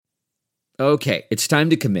Okay, it's time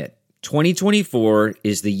to commit. 2024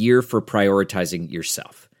 is the year for prioritizing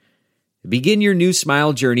yourself. Begin your new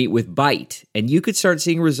smile journey with Byte, and you could start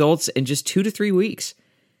seeing results in just 2 to 3 weeks.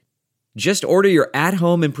 Just order your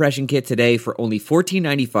at-home impression kit today for only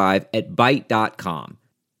 $14.95 at Byte.com.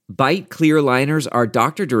 Byte clear liners are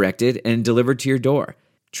doctor-directed and delivered to your door.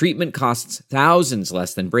 Treatment costs thousands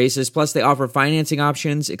less than braces, plus they offer financing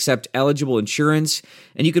options, accept eligible insurance,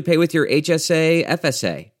 and you could pay with your HSA,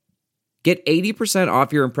 FSA. Get 80%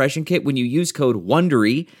 off your impression kit when you use code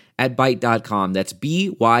WONDERY at Byte.com. That's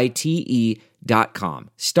BYTE.com.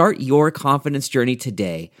 Start your confidence journey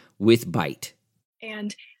today with Byte.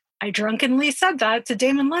 And I drunkenly said that to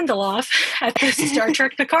Damon Lindelof at the Star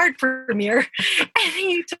Trek Picard premiere. And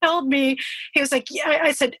he told me, he was like, yeah,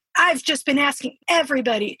 I said, I've just been asking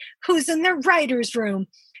everybody who's in their writer's room.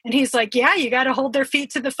 And he's like, yeah, you got to hold their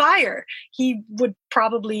feet to the fire. He would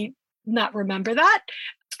probably not remember that.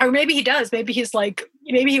 Or maybe he does. Maybe he's like,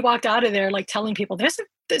 maybe he walked out of there like telling people, there's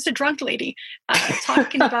a drunk lady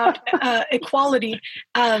talking about equality.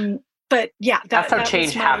 But yeah, that's how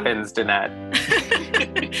change happens, Danette.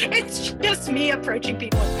 It's just me approaching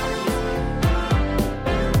people at parties.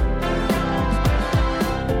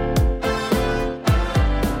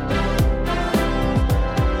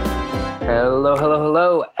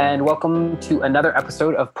 Hello, and welcome to another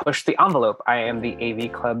episode of Push the Envelope. I am the AV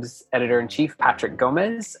Club's editor-in-chief, Patrick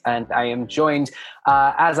Gomez, and I am joined,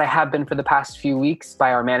 as I have been for the past few weeks,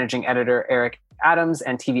 by our managing editor, Eric Adams,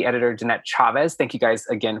 and TV editor, Danette Chavez. Thank you guys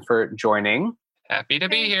again for joining. Happy to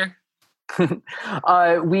be here.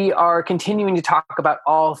 We are continuing to talk about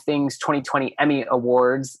all things 2020 Emmy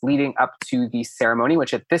Awards leading up to the ceremony,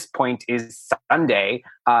 which at this point is Sunday.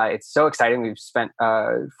 It's so exciting. We've spent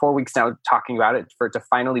 4 weeks now talking about it for it to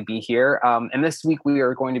finally be here. And this week we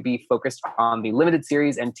are going to be focused on the limited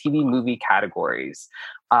series and TV movie categories.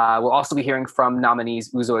 We'll also be hearing from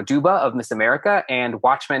nominees Uzo Aduba of Miss America and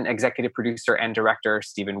Watchmen executive producer and director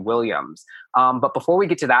Stephen Williams. But before we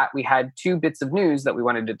get to that, we had 2 bits of news that we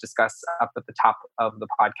wanted to discuss up at the top of the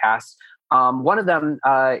podcast. One of them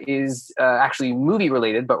is actually movie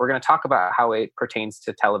related, but we're going to talk about how it pertains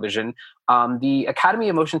to television. The Academy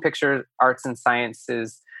of Motion Picture Arts and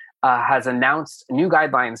Sciences has announced new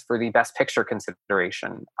guidelines for the Best Picture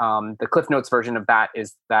consideration. The Cliff Notes version of that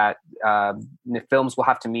is that the films will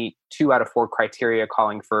have to meet 2 out of 4 criteria,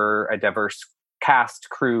 calling for a diverse cast,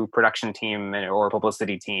 crew, production team, or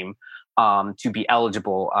publicity team to be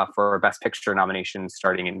eligible for Best Picture nominations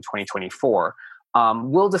starting in 2024.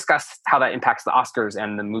 We'll discuss how that impacts the Oscars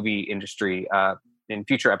and the movie industry in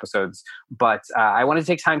future episodes. But I want to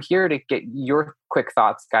take time here to get your quick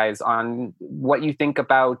thoughts, guys, on what you think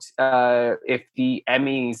about if the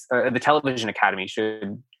Emmys, the Television Academy,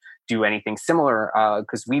 should do anything similar.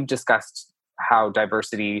 Because we've discussed how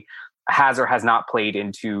diversity has or has not played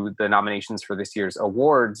into the nominations for this year's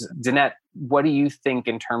awards. Danette, what do you think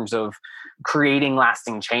in terms of creating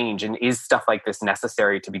lasting change? And is stuff like this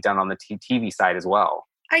necessary to be done on the TV side as well?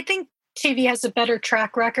 I think TV has a better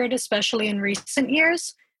track record, especially in recent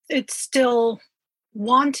years. It's still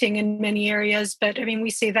wanting in many areas, but I mean, we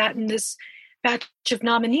see that in this batch of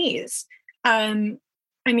nominees. I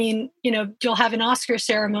mean, you know, you'll have an Oscar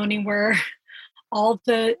ceremony where all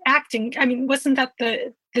the acting, I mean, wasn't that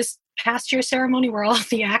this past year's ceremony where all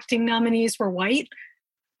the acting nominees were white?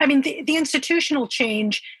 I mean, the institutional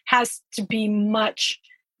change has to be much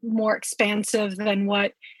more expansive than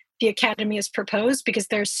what the Academy has proposed, because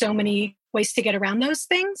there's so many ways to get around those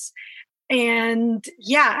things. And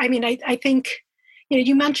yeah, I mean, I think, you know,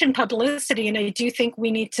 you mentioned publicity, and I do think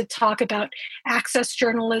we need to talk about access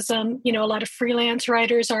journalism. You know, a lot of freelance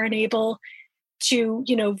writers aren't able to,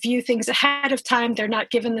 you know, view things ahead of time. They're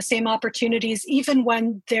not given the same opportunities, even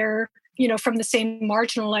when they're, you know, from the same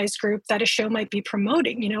marginalized group that a show might be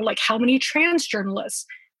promoting. You know, like how many trans journalists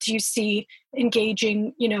do you see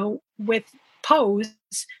engaging, you know, with Pose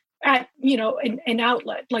at, you know, an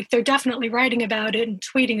outlet? Like they're definitely writing about it and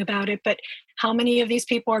tweeting about it, but how many of these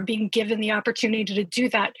people are being given the opportunity to do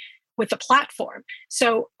that with a platform?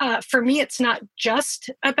 So for me, it's not just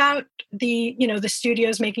about the, you know, the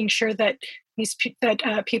studios making sure that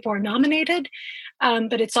people are nominated,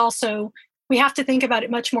 but it's also, we have to think about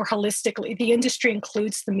it much more holistically. The industry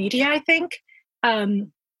includes the media, I think.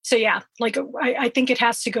 So yeah, like I think it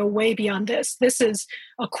has to go way beyond this. This is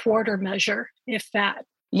a quarter measure, if that.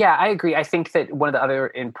 Yeah, I agree. I think that one of the other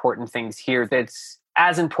important things here that's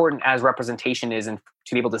as important as representation is, and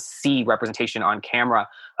to be able to see representation on camera,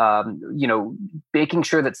 making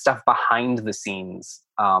sure that stuff behind the scenes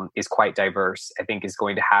is quite diverse, I think is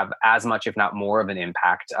going to have as much, if not more, of an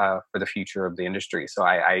impact for the future of the industry. So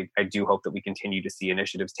I do hope that we continue to see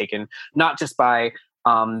initiatives taken, not just by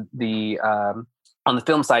on the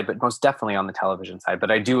film side, but most definitely on the television side. But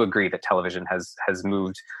I do agree that television has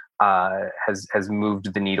moved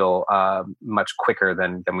the needle much quicker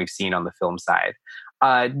than we've seen on the film side.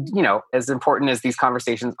 As important as these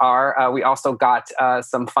conversations are, we also got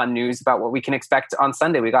some fun news about what we can expect on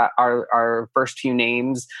Sunday. We got our first few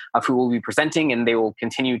names of who will be presenting, and they will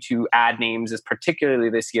continue to add names, as particularly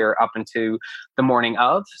this year, up into the morning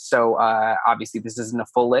of. So obviously this isn't a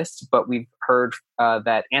full list, but we've heard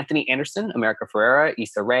that Anthony Anderson, America Ferrera,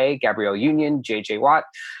 Issa Rae, Gabrielle Union, J.J. Watt,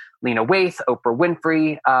 Lena Waithe, Oprah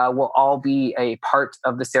Winfrey will all be a part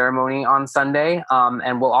of the ceremony on Sunday.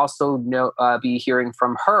 And we'll also be hearing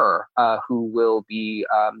from her, who will be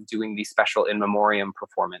doing the special in memoriam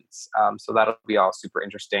performance. So that'll be all super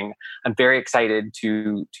interesting. I'm very excited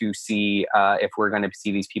to see if we're going to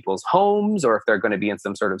see these people's homes or if they're going to be in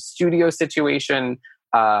some sort of studio situation.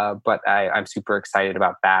 But I'm super excited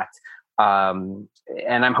about that.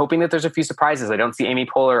 And I'm hoping that there's a few surprises. I don't see Amy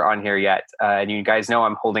Poehler on here yet. And you guys know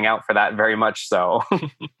I'm holding out for that very much so.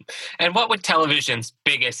 And what would television's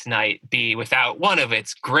biggest night be without one of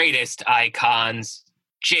its greatest icons,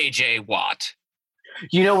 J.J. Watt?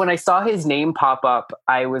 When I saw his name pop up,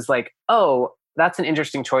 I was like, oh, that's an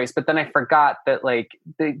interesting choice. But then I forgot that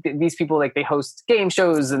these people, they host game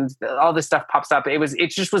shows and all this stuff pops up. It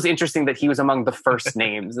just was interesting that he was among the first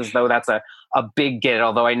names, as though that's a big get.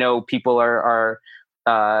 Although I know people are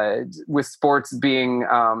with sports being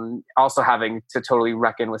also having to totally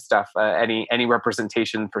reckon with stuff. Any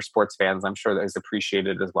representation for sports fans, I'm sure that is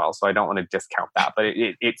appreciated as well. So I don't want to discount that, but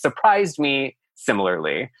it surprised me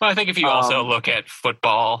similarly. Well, I think if you also look at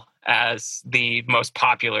football as the most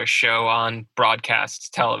popular show on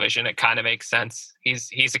broadcast television, it kind of makes sense.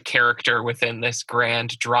 He's a character within this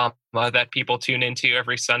grand drama that people tune into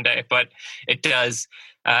every Sunday, but he does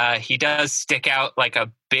stick out like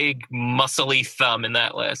a big muscly thumb in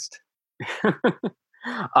that list.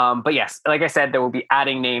 But yes, like I said, there will be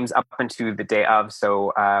adding names up into the day of,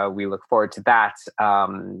 so we look forward to that.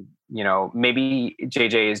 Maybe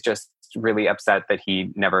JJ is just really upset that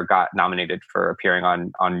he never got nominated for appearing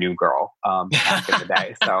on New Girl back in the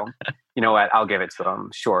day. So you know what? I'll give it to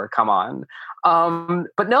him. Sure, come on.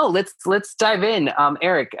 But no, let's dive in.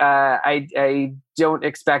 Eric, I don't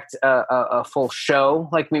expect a full show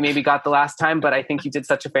like we maybe got the last time, but I think you did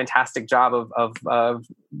such a fantastic job of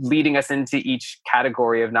leading us into each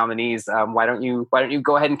category of nominees. Why don't you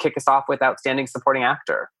go ahead and kick us off with Outstanding Supporting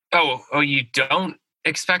Actor? Oh, you don't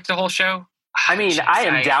expect a whole show? I mean, I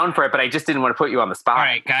am down for it, but I just didn't want to put you on the spot. All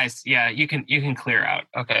right, guys. Yeah, you can clear out.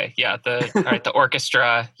 Okay. Yeah. The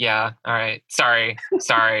orchestra. Yeah. All right. Sorry.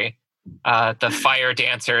 The fire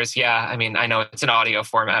dancers. Yeah. I mean, I know it's an audio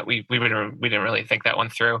format. We didn't really think that one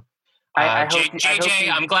through.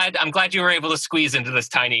 JJ, I'm glad you were able to squeeze into this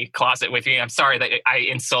tiny closet with me. I'm sorry that I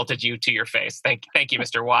insulted you to your face. Thank you,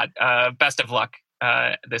 Mr. Watt. Best of luck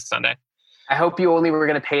this Sunday. I hope you only were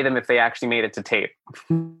going to pay them if they actually made it to tape.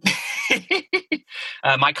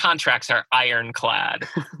 My contracts are ironclad.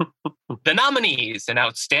 The nominees: an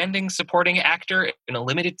outstanding supporting actor in a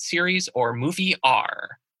limited series or movie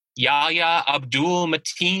are Yahya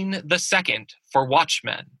Abdul-Mateen II for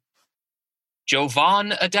Watchmen,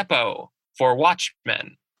 Jovan Adepo for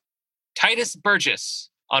Watchmen, Titus Burgess,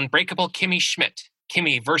 Unbreakable Kimmy Schmidt,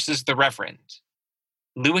 Kimmy versus the Reverend,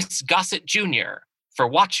 Louis Gossett Jr. for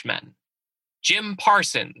Watchmen, Jim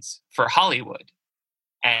Parsons for Hollywood,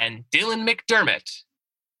 and Dylan McDermott,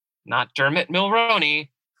 not Dermot Mulroney,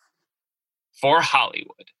 for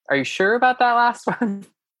Hollywood. Are you sure about that last one?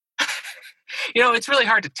 It's really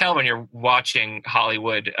hard to tell when you're watching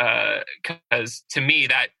Hollywood, because to me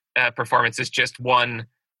that performance is just one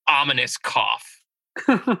ominous cough.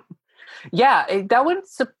 Yeah, that one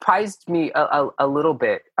surprised me a little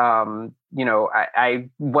bit. I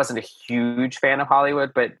wasn't a huge fan of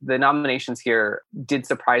Hollywood, but the nominations here did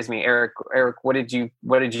surprise me. Eric, what did you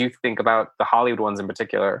think about the Hollywood ones in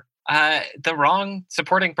particular? The wrong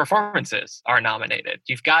supporting performances are nominated.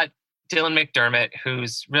 You've got Dylan McDermott,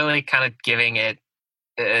 who's really kind of giving it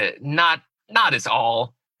not his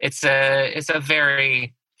all. It's a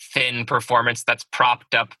very thin performance that's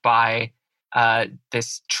propped up by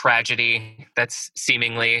this tragedy that's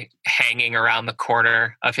seemingly hanging around the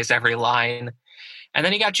corner of his every line. And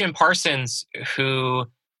then you got Jim Parsons, who,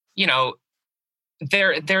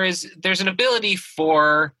 there's an ability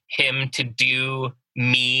for him to do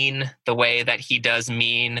mean the way that he does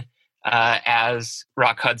mean as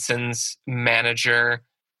Rock Hudson's manager.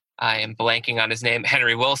 I am blanking on his name,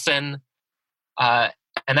 Henry Wilson.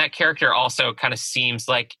 And that character also kind of seems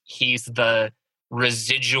like he's the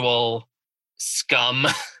residual scum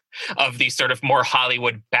of the sort of more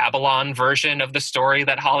Hollywood Babylon version of the story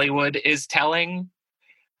that Hollywood is telling.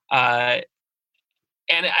 And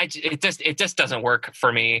it just doesn't work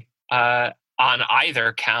for me on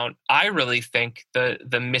either count. I really think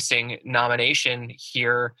the missing nomination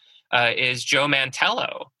here is Joe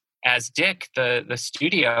Mantello as Dick, the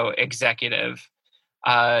studio executive.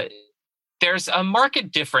 There's a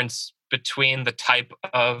marked difference between the type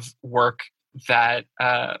of work that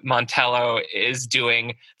Mantello is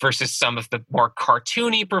doing versus some of the more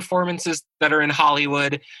cartoony performances that are in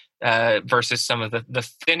Hollywood versus some of the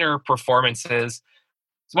thinner performances.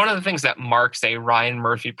 It's one of the things that marks a Ryan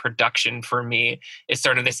Murphy production for me is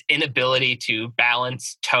sort of this inability to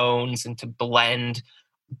balance tones and to blend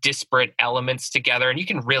disparate elements together. And you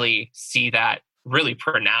can really see that really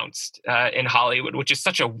pronounced in Hollywood, which is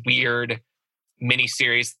such a weird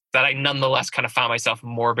miniseries that I nonetheless kind of found myself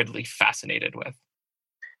morbidly fascinated with.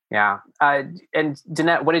 Yeah. And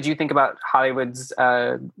Danette, what did you think about Hollywood's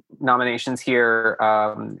nominations here?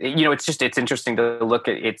 It's interesting to look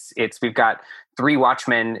at. We've got 3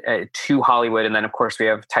 Watchmen, 2 Hollywood, and then of course we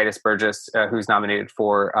have Titus Burgess, who's nominated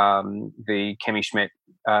for the Kimmy Schmidt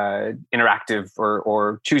interactive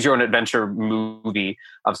or choose your own adventure movie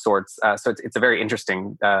of sorts. So it's a very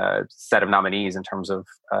interesting set of nominees in terms of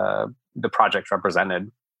the project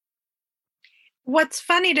represented. What's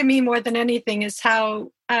funny to me more than anything is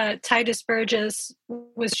how Titus Burgess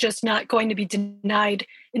was just not going to be denied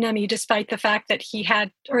an Emmy, despite the fact that he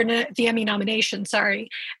had, the Emmy nomination,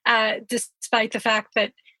 despite the fact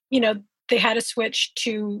that, they had to switch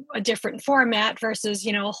to a different format versus,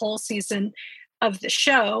 a whole season of the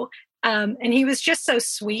show. And he was just so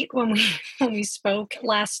sweet when we spoke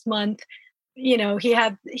last month. He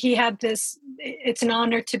had this, it's an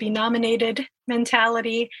honor to be nominated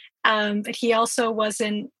mentality. But he also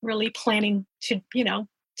wasn't really planning to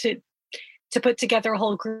put together a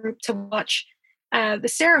whole group to watch the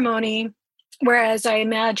ceremony. Whereas I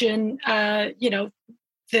imagine,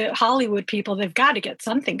 the Hollywood people, they've got to get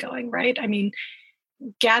something going, right? I mean,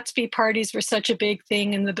 Gatsby parties were such a big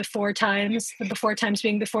thing in the before times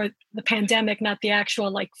being before the pandemic, not the actual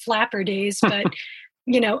like flapper days. But,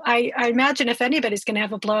 I imagine if anybody's going to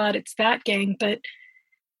have a blowout, it's that gang. But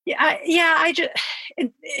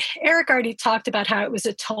Eric already talked about how it was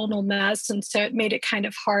a tonal mess, and so it made it kind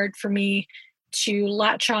of hard for me to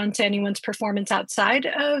latch on to anyone's performance outside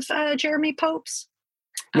of Jeremy Pope's.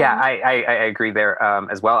 Yeah, I agree there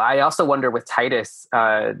as well. I also wonder with Titus,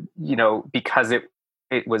 because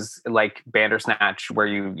it was like Bandersnatch, where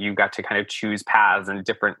you got to kind of choose paths and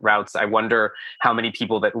different routes. I wonder how many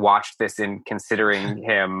people that watched this in considering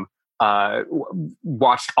him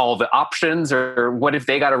watched all the options, or what if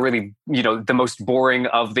they got a really, the most boring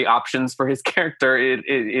of the options for his character?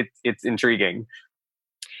 It's intriguing.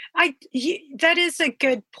 That is a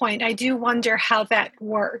good point. I do wonder how that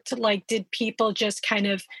worked. Like, did people just kind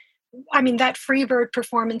of, that Freebird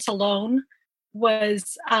performance alone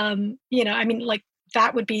was,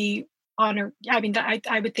 that would be on a,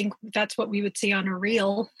 I would think that's what we would see on a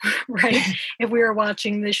reel, right? If we were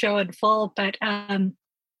watching the show in full. But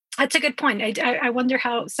that's a good point. I wonder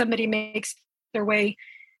how somebody makes their way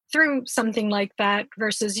through something like that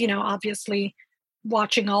versus, obviously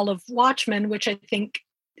watching all of Watchmen, which I think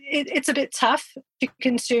it's a bit tough to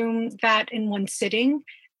consume that in one sitting.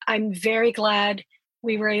 I'm very glad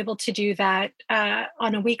we were able to do that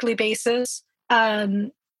on a weekly basis.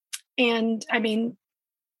 And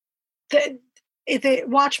the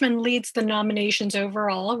Watchmen leads the nominations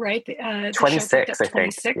overall, right? 26, I think.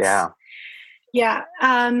 26. Yeah. Yeah.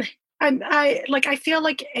 I feel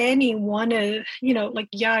like any one of, like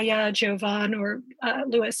Yaya, Jovan, or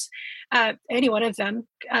Lewis, any one of them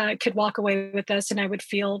could walk away with this, and I would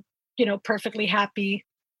feel, perfectly happy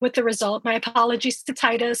with the result. My apologies to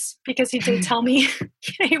Titus, because he did tell me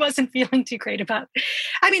he wasn't feeling too great about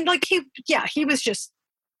it. He was just,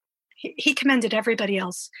 he commended everybody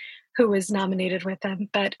else who was nominated with him.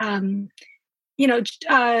 But,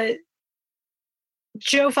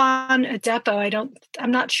 Jovan Adepo,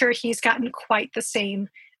 I'm not sure he's gotten quite the same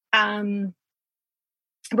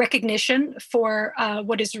recognition for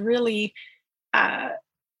what is really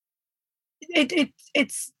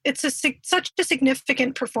such a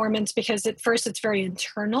significant performance, because at first it's very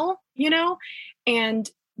internal, and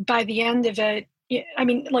by the end of it,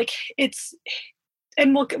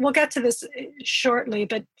 and we'll get to this shortly,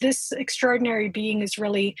 but this extraordinary being is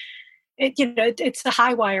really it's a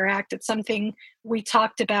high wire act. It's something we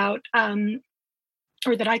talked about,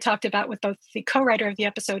 or that I talked about with both the co-writer of the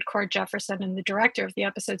episode, Cord Jefferson, and the director of the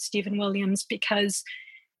episode, Stephen Williams, because,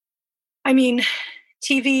 I mean,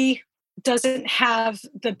 TV doesn't have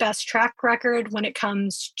the best track record when it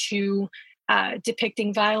comes to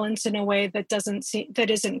depicting violence in a way that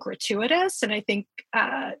isn't gratuitous. And I think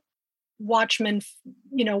Watchmen,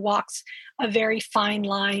 walks a very fine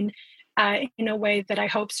line in a way that I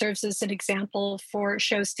hope serves as an example for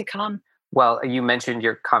shows to come. Well, you mentioned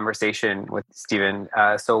your conversation with Stephen,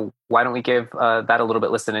 so why don't we give that a little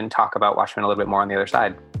bit listen and talk about Watchmen a little bit more on the other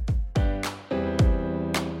side.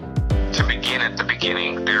 To begin at the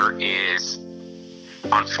beginning, there is,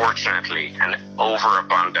 unfortunately, an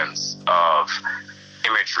overabundance of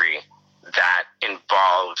imagery that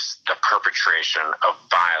involves the perpetration of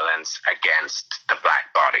violence against the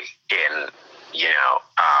Black body in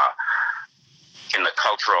the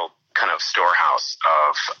cultural kind of storehouse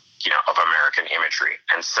of American imagery.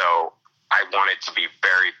 And so I wanted to be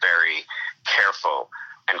very, very careful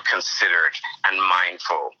and considered and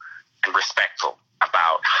mindful and respectful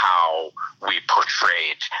about how we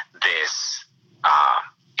portrayed this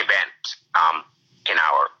event in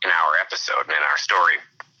our episode and in our story.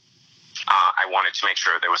 I wanted to make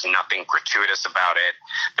sure there was nothing gratuitous about it,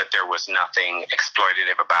 that there was nothing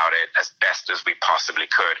exploitative about it, as best as we possibly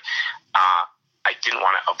could. I didn't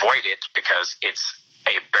want to avoid it because it's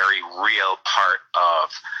a very real part of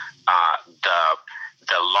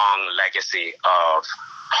the long legacy of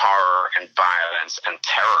horror and violence and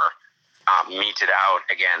terror meted out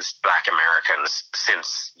against Black Americans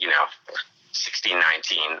since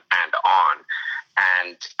 1619 and on.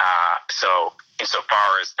 And so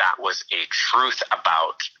insofar as that was a truth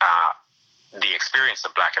about the experience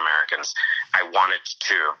of Black Americans, I wanted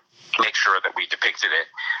to make sure that we depicted it.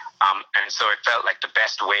 And so it felt like the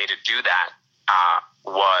best way to do that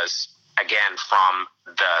was, again, from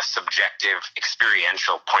the subjective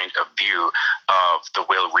experiential point of view of the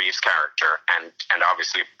Will Reeves character. And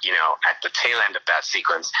obviously, at the tail end of that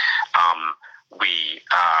sequence, we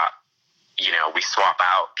swap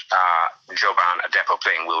out Jovan Adepo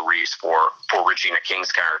playing Will Reeves for Regina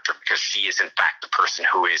King's character, because she is in fact the person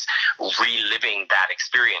who is reliving that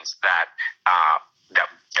experience that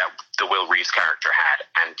the Will Reeves character had,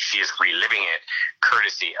 and she is reliving it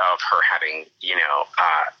courtesy of her having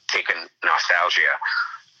taken nostalgia.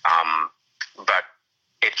 But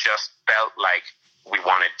it just felt like we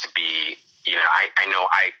wanted to be, I know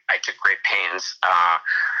I took great pains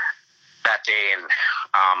that day and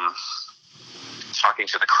talking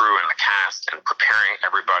to the crew and the cast and preparing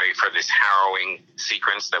everybody for this harrowing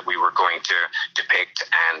sequence that we were going to depict.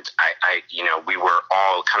 And we were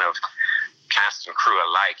all kind of, cast and crew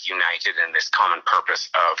alike, united in this common purpose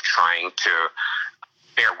of trying to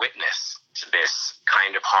bear witness to this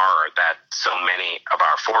kind of horror that so many of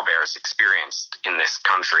our forebears experienced in this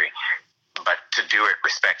country, but to do it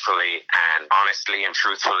respectfully and honestly and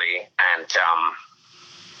truthfully and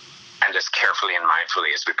as carefully and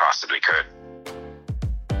mindfully as we possibly could.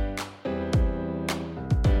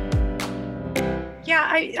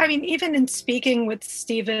 Yeah, I mean, even in speaking with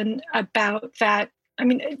Stephen about that, I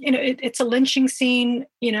mean, it's a lynching scene,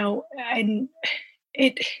 and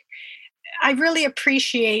I really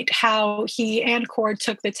appreciate how he and Cord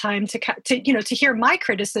took the time to hear my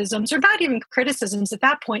criticisms, or not even criticisms at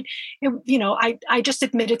that point. I just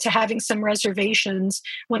admitted to having some reservations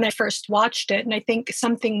when I first watched it. And I think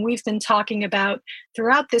something we've been talking about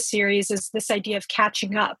throughout this series is this idea of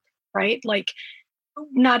catching up, right? Like,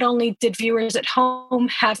 not only did viewers at home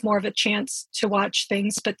have more of a chance to watch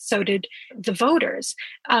things, but so did the voters.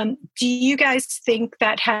 Do you guys think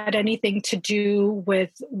that had anything to do with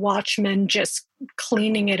Watchmen just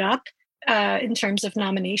cleaning it up in terms of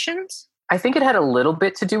nominations? I think it had a little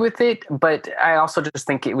bit to do with it, but I also just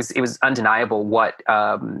think it was undeniable what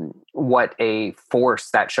a force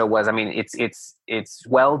that show was. I mean, it's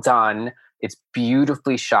well done. It's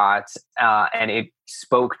beautifully shot, and it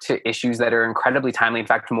spoke to issues that are incredibly timely. In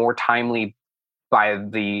fact, more timely by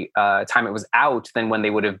the time it was out than when they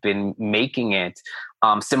would have been making it.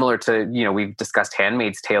 Similar to, we've discussed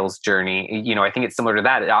Handmaid's Tale's journey. I think it's similar to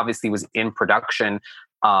that. It obviously was in production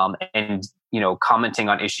and, commenting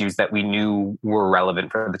on issues that we knew were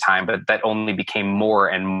relevant for the time, but that only became more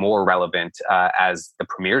and more relevant as the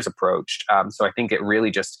premieres approached. So I think it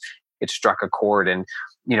really it struck a chord. And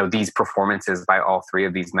these performances by all three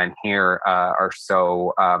of these men here are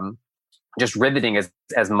so just riveting as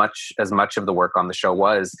much of the work on the show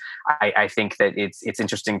was. I think that it's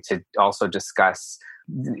interesting to also discuss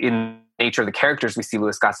in nature of the characters. We see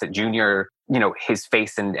Louis Gossett Jr. his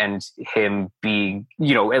face and him being,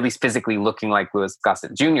 at least physically looking like Louis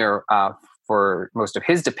Gossett Jr. For most of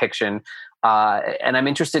his depiction. And I'm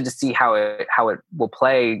interested to see how it will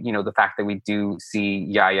play, the fact that we do see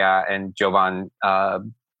Yaya and Jovan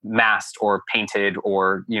masked or painted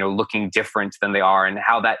or, looking different than they are, and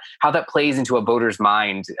how that plays into a voter's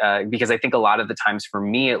mind. Because I think a lot of the times, for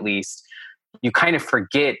me at least, you kind of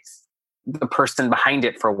forget the person behind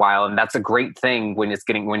it for a while. And that's a great thing when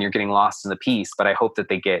you're getting lost in the piece. But I hope that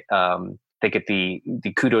they get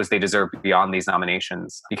the kudos they deserve beyond these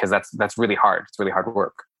nominations, because that's really hard. It's really hard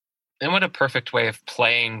work. And what a perfect way of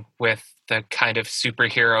playing with the kind of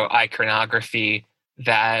superhero iconography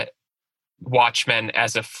that Watchmen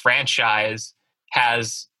as a franchise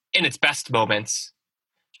has in its best moments,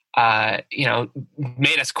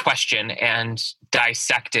 made us question and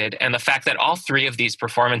dissected. And the fact that all three of these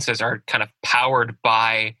performances are kind of powered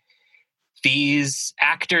by these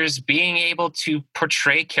actors being able to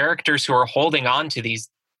portray characters who are holding on to these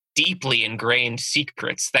deeply ingrained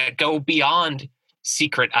secrets that go beyond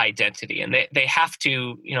secret identity. And they have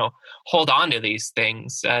to, hold on to these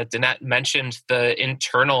things. Danette mentioned the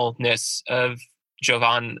internalness of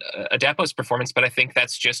Jovan Adepo's performance, but I think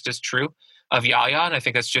that's just as true of Yaya, and I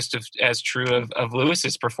think that's just as true of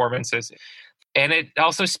Lewis's performances. And it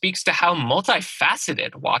also speaks to how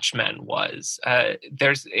multifaceted Watchmen was.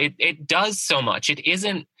 It does so much.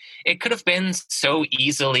 It could have been so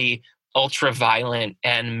easily ultra-violent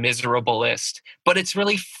and miserablest, but it's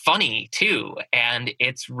really funny too. And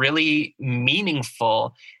it's really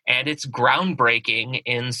meaningful, and it's groundbreaking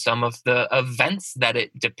in some of the events that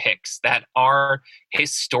it depicts that are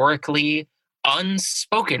historically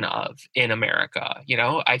unspoken of in America.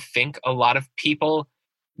 I think a lot of people,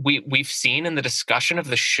 we've seen in the discussion of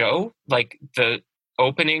the show, like the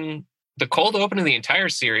cold open of the entire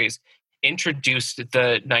series introduced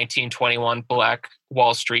the 1921 Black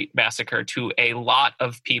Wall Street massacre to a lot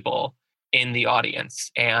of people in the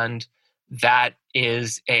audience. And that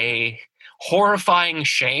is a horrifying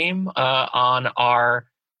shame on our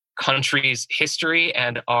country's history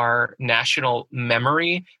and our national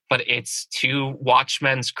memory. But it's to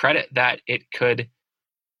Watchmen's credit that it could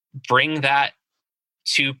bring that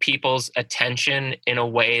to people's attention in a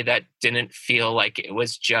way that didn't feel like it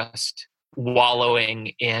was just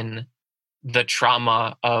wallowing in the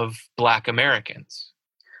trauma of Black Americans.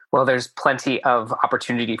 Well, there's plenty of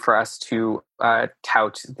opportunity for us to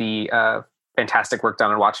tout the fantastic work done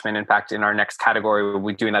on Watchmen. In fact, in our next category, we'll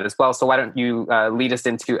be doing that as well. So why don't you lead us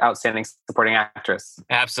into Outstanding Supporting Actress?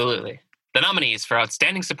 Absolutely. The nominees for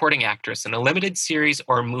Outstanding Supporting Actress in a Limited Series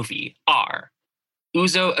or Movie are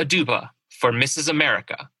Uzo Aduba for Mrs.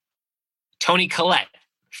 America, Toni Collette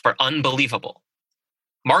for Unbelievable,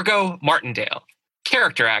 Margot Martindale,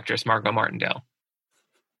 character actress Margot Martindale,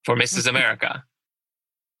 for Mrs. America,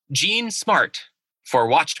 Jean Smart for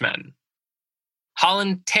Watchmen,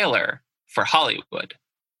 Holland Taylor for Hollywood,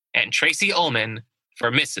 and Tracy Ullman for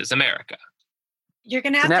Mrs. America. You're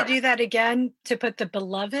going to have to do that again to put the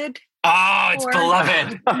Beloved. Oh, it's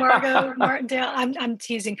Beloved. Margot Martindale. I'm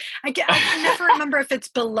teasing. I can never remember if it's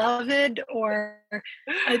Beloved or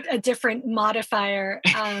a different modifier.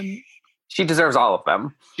 She deserves all of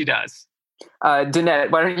them. She does. Danette,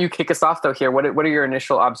 why don't you kick us off though here? What are your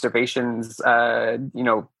initial observations?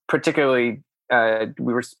 Particularly,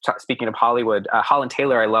 we were speaking of Hollywood. Holland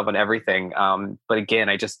Taylor, I love on everything. But again,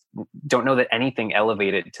 I just don't know that anything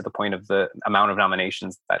elevated to the point of the amount of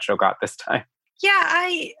nominations that show got this time. Yeah,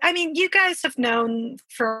 I mean, you guys have known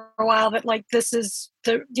for a while that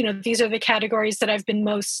these are the categories that I've been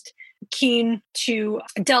most keen to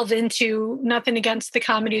delve into. Nothing against the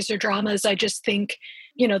comedies or dramas. I just think,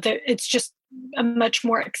 that it's just a much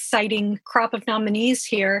more exciting crop of nominees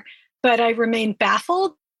here. But I remain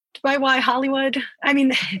baffled by why Hollywood,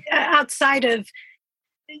 outside of,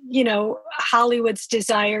 Hollywood's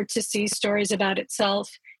desire to see stories about itself,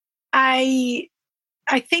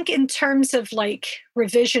 I think in terms of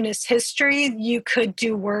revisionist history, you could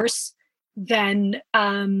do worse than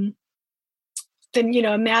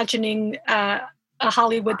imagining a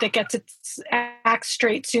Hollywood that gets its act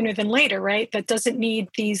straight sooner than later, right? That doesn't need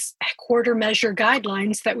these quarter measure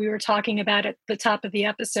guidelines that we were talking about at the top of the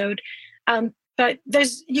episode. But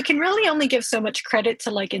you can really only give so much credit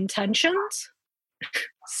to intentions.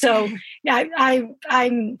 So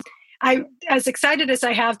I'm as excited as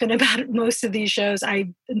I have been about most of these shows,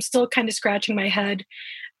 I am still kind of scratching my head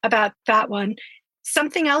about that one.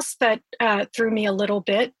 Something else that threw me a little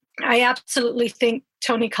bit, I absolutely think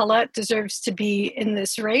Toni Collette deserves to be in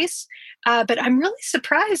this race, but I'm really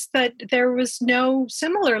surprised that there was no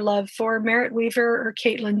similar love for Merritt Wever or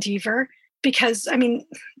Caitlin Dever, because,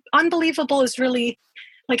 unbelievable is really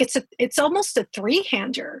like it's almost a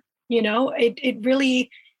three-hander. It really.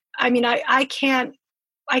 I mean, I can't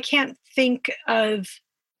think of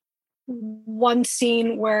one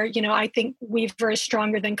scene where I think Weaver is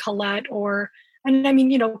stronger than Colette, and I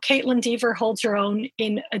mean, Caitlin Dever holds her own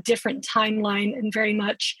in a different timeline and very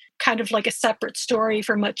much kind of like a separate story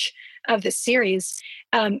for much of the series.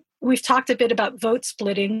 We've talked a bit about vote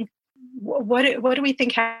splitting. What do we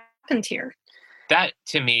think happened here? That,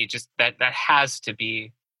 to me, just that has to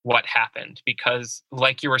be what happened, because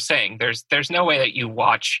like you were saying, there's no way that you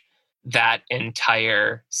watch that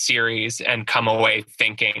entire series and come away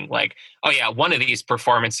thinking like, oh yeah, one of these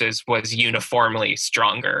performances was uniformly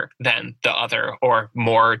stronger than the other or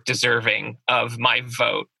more deserving of my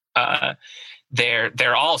vote.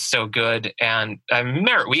 They're all so good, and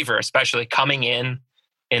Merritt Weaver especially coming in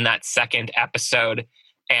that second episode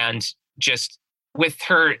and just with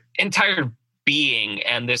her entire being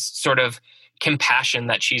and this sort of compassion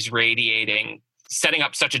that she's radiating, setting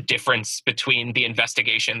up such a difference between the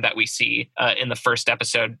investigation that we see in the first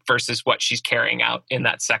episode versus what she's carrying out in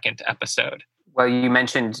that second episode. Well, you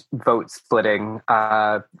mentioned vote splitting.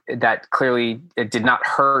 That clearly it did not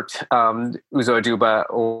hurt Uzo Aduba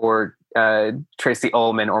or Tracy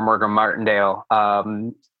Ullman or Morgan Martindale.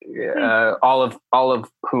 All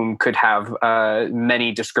of whom could have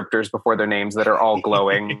many descriptors before their names that are all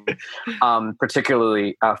glowing,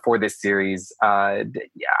 particularly for this series.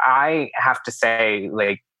 I have to say,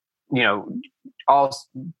 like, all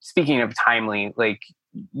speaking of timely, like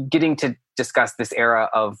getting to discuss this era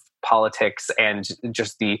of politics and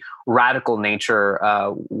just the radical nature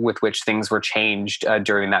with which things were changed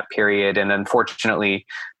during that period, and unfortunately,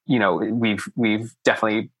 we've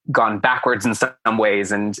definitely gone backwards in some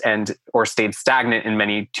ways and or stayed stagnant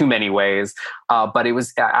in too many ways. But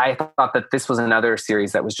I thought that this was another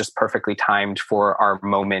series that was just perfectly timed for our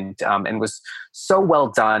moment, and was so well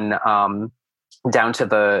done, down to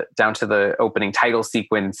the opening title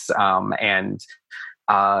sequence, and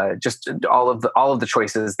just all of the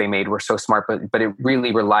choices they made were so smart, but it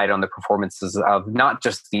really relied on the performances of not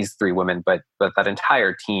just these three women, but that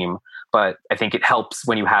entire team. But I think it helps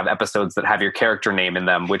when you have episodes that have your character name in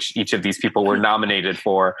them, which each of these people were nominated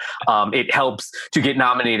for. It helps to get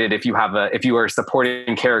nominated if you are a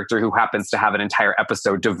supporting character who happens to have an entire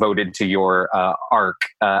episode devoted to your arc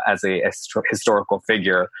as a historical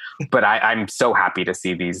figure. But I'm so happy to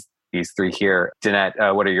see these three here.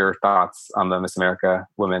 Danette, what are your thoughts on the Miss America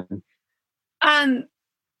women?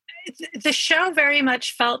 The show very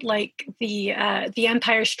much felt like the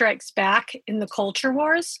Empire Strikes Back in the Culture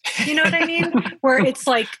Wars. You know what I mean? Where it's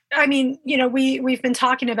like, I mean, we've been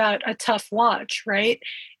talking about a tough watch, right?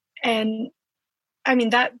 And I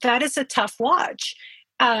mean that is a tough watch.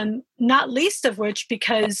 Not least of which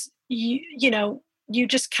because you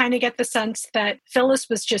just kind of get the sense that Phyllis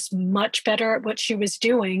was just much better at what she was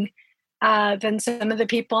doing than some of the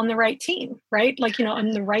people on the right team, right? Like,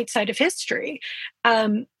 on the right side of history.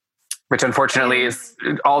 Which unfortunately is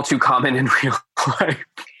all too common in real life.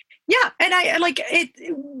 Yeah. And I like it.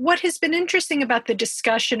 What has been interesting about the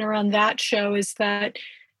discussion around that show is that,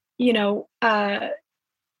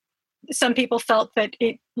 some people felt that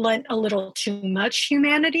it lent a little too much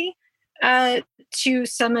humanity to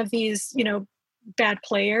some of these, bad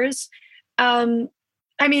players. I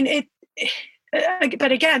mean,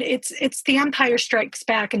 but again, it's the Empire Strikes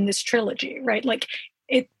Back in this trilogy, right? Like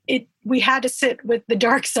we had to sit with the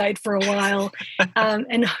dark side for a while.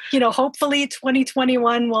 And, hopefully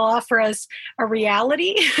 2021 will offer us a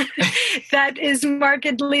reality that is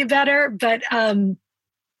markedly better. But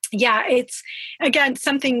yeah, it's, again,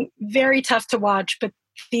 something very tough to watch. But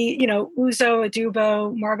the, Uzo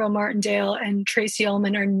Aduba, Margot Martindale, and Tracy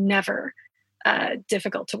Ullman are never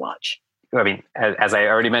difficult to watch. I mean, as I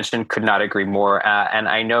already mentioned, could not agree more. And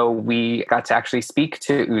I know we got to actually speak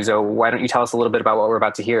to Uzo. Why don't you tell us a little bit about what we're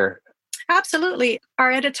about to hear? Absolutely. Our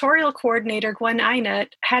editorial coordinator, Gwen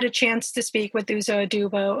Einett, had a chance to speak with Uzo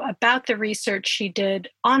Aduba about the research she did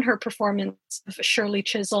on her performance of Shirley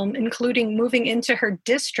Chisholm, including moving into her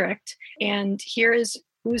district. And here is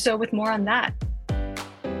Uzo with more on that.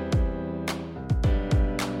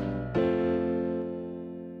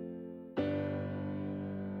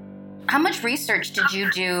 How much research did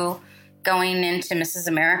you do going into Mrs.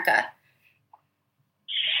 America?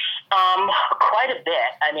 Quite a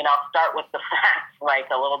bit. I mean, I'll start with the facts, like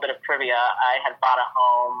a little bit of trivia. I had bought a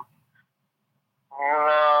home,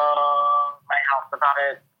 my house, about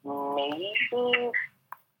maybe 3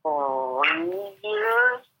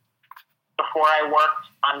 years before I worked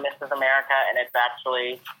on Mrs. America, and it's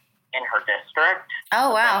actually in her district.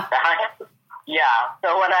 Oh, wow. Yeah.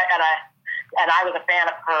 So when I And I was a fan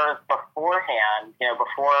of hers beforehand.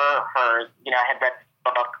 Before hers, I had read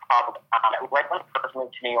a book called, it was right when I first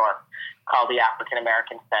moved to New York, called The African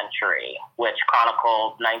American Century, which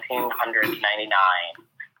chronicled 1999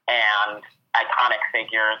 and iconic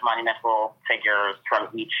figures, monumental figures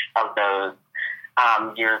from each of those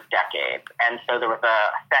years, decades. And so there was a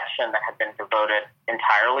section that had been devoted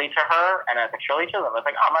entirely to her. And as a Shirley Chisholm, I was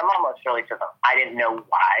like, oh, my mom loves Shirley Chisholm. I didn't know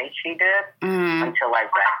why she did until I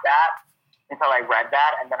read that. And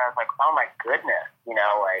then I was like, oh my goodness,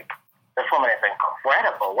 this woman is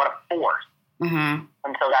incredible. What a force. Mm-hmm.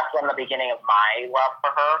 And so that's when the beginning of my love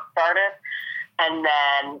for her started. And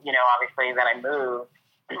then, obviously then I moved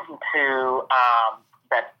to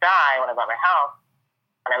Bed-Stuy when I bought my house.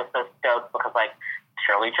 And I was so stoked because,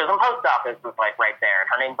 Shirley Chisholm Post Office was, right there. And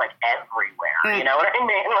her name's, everywhere. You know what I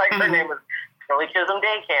mean? Her name was Shirley Chisholm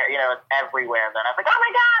Daycare. It's everywhere. Then I was like, oh,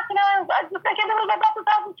 my gosh, I can't believe I bought this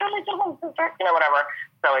house with Shirley Chisholm, whatever.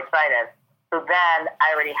 So excited. So then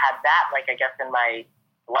I already had that, I guess, in my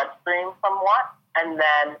bloodstream somewhat. And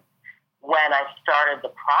then when I started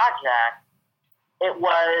the project, it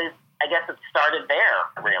started there,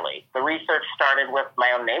 really. The research started with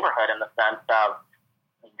my own neighborhood in the sense of,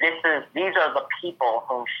 these are the people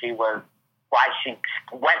why she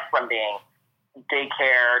went from being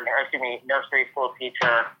nursery school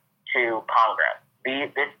teacher to Congress.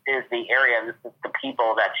 This is the area, this is the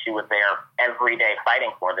people that she was there every day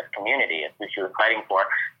fighting for. This community is who she was fighting for.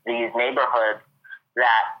 These neighborhoods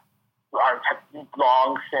that have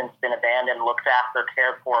long since been abandoned, looked after,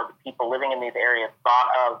 cared for. The people living in these areas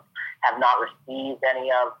have not received any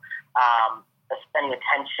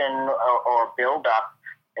attention or build up.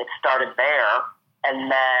 It started there, and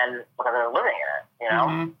then because they're living in it,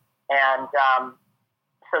 Mm-hmm. And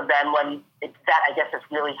so then that I guess has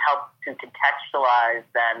really helped to contextualize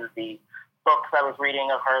then the books I was reading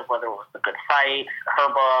of hers, whether it was The Good Fight, her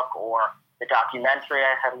book, or the documentary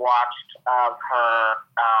I had watched of her,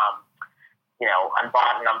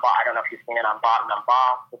 Unbought and Unbossed. I don't know if you've seen it, Unbought and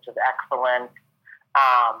Unbossed, which is excellent,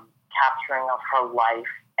 capturing of her life,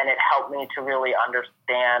 and it helped me to really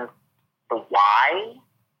understand the why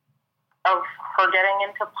of her getting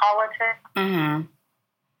into politics. Mm-hmm.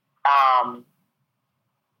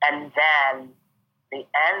 And then the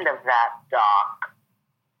end of that doc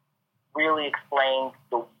really explained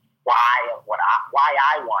the why of why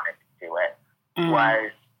I wanted to do it. Mm-hmm.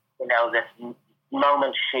 Was, this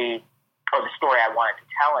moment or the story I wanted to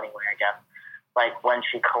tell anyway, I guess, when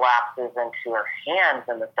she collapses into her hands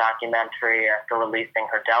in this documentary after releasing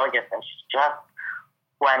her delegates, and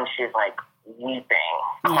when she's weeping,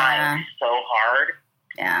 crying so hard.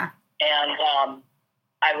 Yeah. And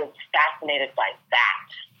I was fascinated by that.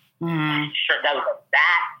 Mm-hmm. Sure,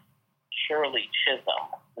 that Shirley Chisholm,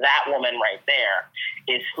 that woman right there,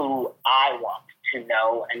 is who I want to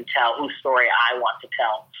know and tell, whose story I want to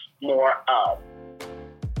tell more of.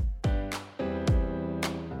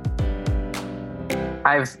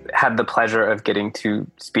 I've had the pleasure of getting to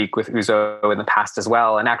speak with Uzo in the past as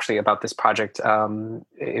well, and actually about this project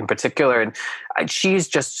in particular. And she's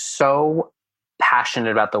just so passionate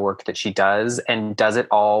about the work that she does, and does it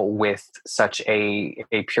all with such a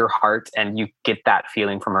pure heart. And you get that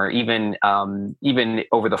feeling from her, even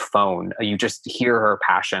over the phone. You just hear her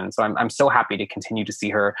passion. So I'm so happy to continue to see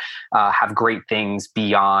her have great things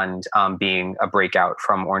beyond being a breakout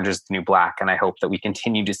from Orange is the New Black. And I hope that we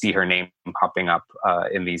continue to see her name popping up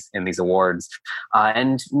in these awards,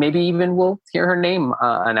 and maybe even we'll hear her name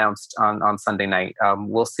announced on Sunday night.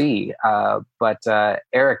 We'll see. But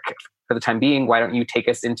Eric, for the time being, why don't you take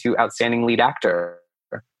us into Outstanding Lead Actor?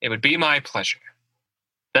 It would be my pleasure.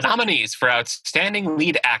 The nominees for Outstanding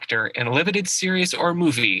Lead Actor in a Limited Series or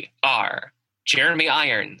Movie are Jeremy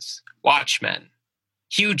Irons, Watchmen;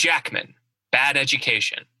 Hugh Jackman, Bad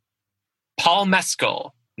Education; Paul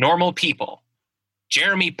Mescal, Normal People;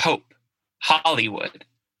 Jeremy Pope, Hollywood;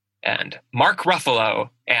 and Mark Ruffalo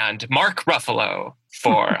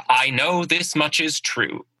for I Know This Much Is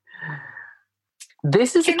True.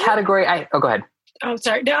 This is a category go ahead. Oh,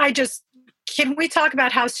 sorry. No, can we talk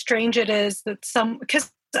about how strange it is that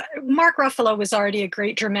because Mark Ruffalo was already a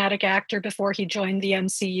great dramatic actor before he joined the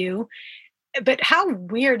MCU, but how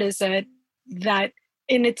weird is it that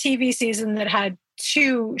in a TV season that had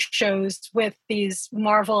 2 shows with these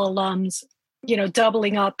Marvel alums,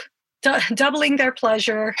 doubling their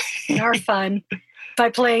pleasure and our fun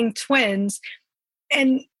by playing twins,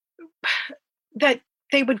 and that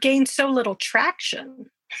they would gain so little traction.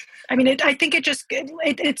 I mean, I think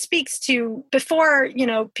it speaks to, before,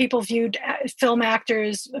 people viewed film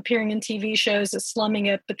actors appearing in TV shows as slumming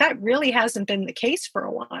it, but that really hasn't been the case for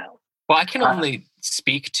a while. Well, I can only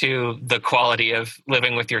speak to the quality of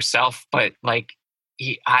Living with Yourself, but like,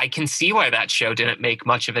 I can see why that show didn't make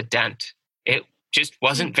much of a dent. It just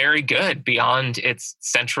wasn't very good beyond its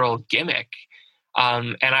central gimmick.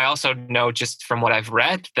 And I also know just from what I've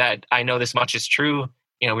read that I know this much is true.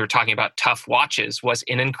 You know, we were talking about Tough Watches was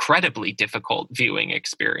an incredibly difficult viewing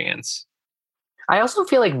experience. I also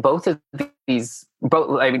feel like both of these,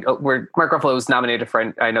 where Mark Ruffalo was nominated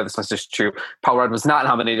for, I know this one's just true, Paul Rudd was not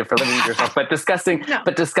nominated for Living with Yourself, but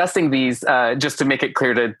discussing these, just to make it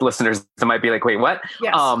clear to listeners that might be like, wait, what?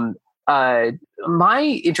 Yes. My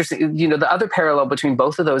interest, the other parallel between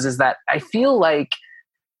both of those is that I feel like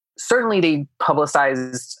certainly they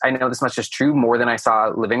publicized, I know this much is true, more than I saw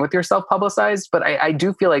Living with Yourself publicized, but I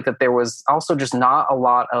do feel like that there was also just not a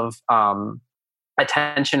lot of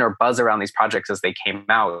attention or buzz around these projects as they came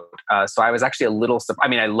out. So I was actually a little,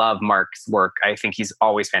 I love Mark's work. I think he's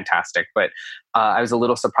always fantastic, but I was a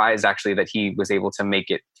little surprised actually that he was able to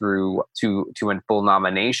make it through to a full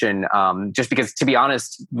nomination. Just because, to be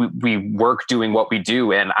honest, we work doing what we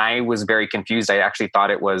do. And I was very confused. I actually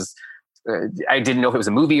thought it was, I didn't know if it was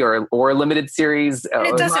a movie or a limited series. And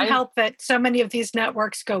it doesn't help that so many of these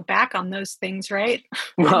networks go back on those things, right?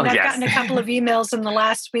 Well, I've yes. gotten a couple of emails in the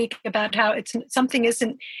last week about how something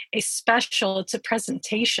isn't a special, it's a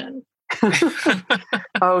presentation.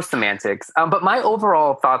 Oh, semantics. But my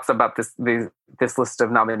overall thoughts about this list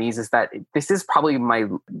of nominees is that this is probably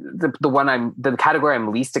the category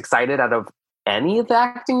I'm least excited out of any of the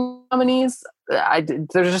acting nominees.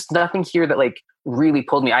 There's just nothing here that like really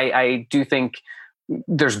pulled me. I do think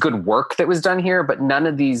there's good work that was done here, but none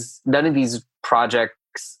of these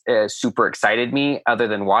projects super excited me other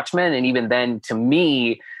than Watchmen. And even then, to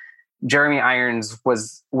me, Jeremy Irons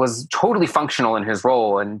was totally functional in his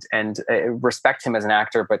role and respect him as an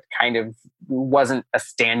actor, but kind of wasn't a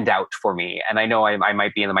standout for me. And I know I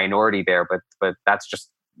might be in the minority there, but that's just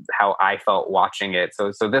how I felt watching it.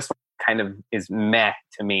 So this one kind of is meh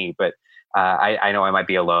to me, but I know I might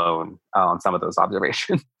be alone on some of those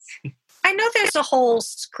observations. I know there's a whole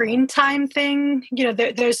screen time thing.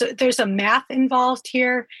 There's a math involved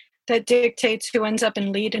here that dictates who ends up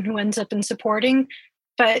in lead and who ends up in supporting.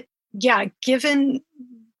 But yeah, given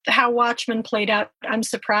how Watchmen played out, I'm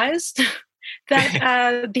surprised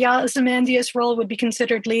that the Ozymandias role would be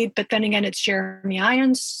considered lead. But then again, it's Jeremy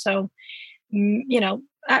Irons, so he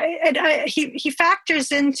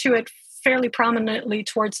factors into it fairly prominently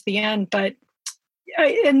towards the end, but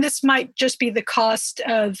and this might just be the cost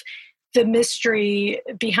of the mystery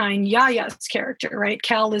behind Yaya's character, right?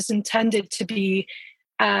 Cal is intended to be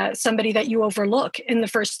somebody that you overlook in the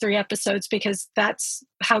first 3 episodes because that's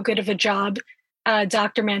how good of a job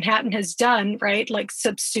Dr. Manhattan has done, right? Like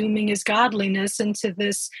subsuming his godliness into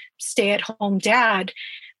this stay-at-home dad.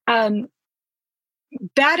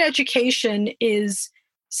 Bad Education is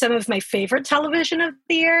some of my favorite television of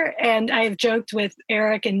the year. And I have joked with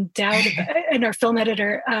Eric and Dowd and our film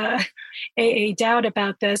editor, A.A. Dowd,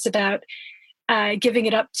 about this, about giving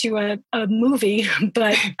it up to a movie.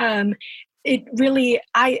 But it really,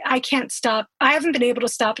 I can't stop. I haven't been able to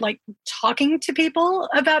stop like talking to people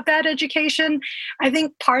about Bad Education. I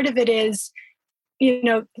think part of it is,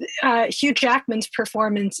 Hugh Jackman's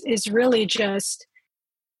performance is really just,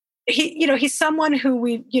 he's someone who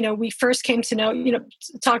we first came to know,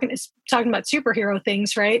 talking about superhero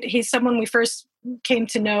things, right? He's someone we first came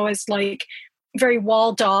to know as like very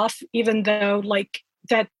walled off, even though like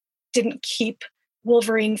that didn't keep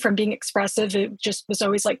Wolverine from being expressive. It just was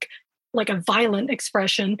always like a violent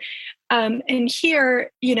expression. And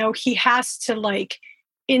here, he has to like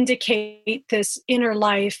indicate this inner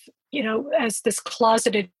life, as this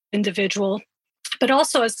closeted individual, but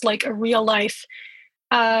also as like a real life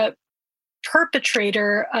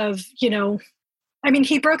perpetrator of,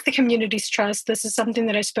 he broke the community's trust. This is something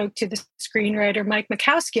that I spoke to the screenwriter Mike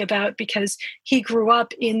Makowski about because he grew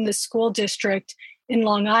up in the school district in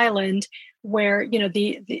Long Island where,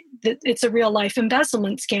 it's a real life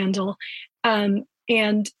embezzlement scandal.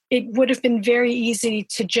 And it would have been very easy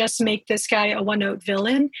to just make this guy a one-note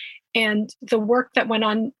villain. And the work that went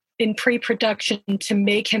on in pre-production to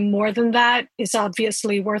make him more than that is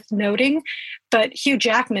obviously worth noting. But Hugh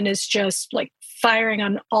Jackman is just like firing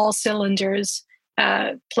on all cylinders,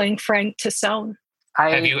 playing Frank Tassone.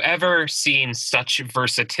 Have you ever seen such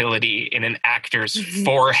versatility in an actor's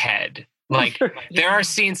forehead? Like there are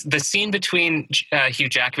scenes, the scene between Hugh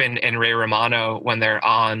Jackman and Ray Romano when they're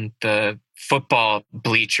on the football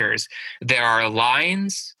bleachers, there are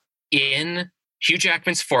lines in Hugh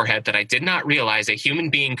Jackman's forehead that I did not realize a human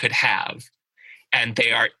being could have. And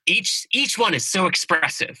they are each one is so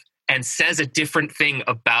expressive and says a different thing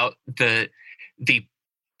about the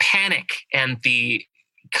panic and the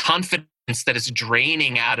confidence that is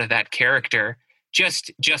draining out of that character.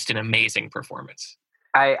 Just an amazing performance.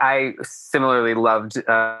 I similarly loved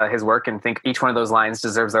his work and think each one of those lines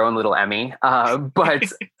deserves their own little Emmy. But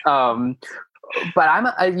I'm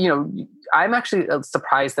I'm actually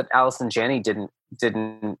surprised that Allison Janney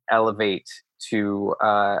didn't elevate to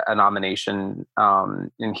a nomination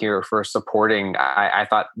in here for supporting. I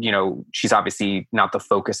thought, she's obviously not the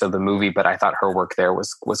focus of the movie, but I thought her work there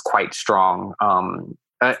was quite strong.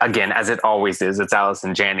 Again, as it always is, it's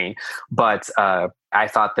Allison Janney. But I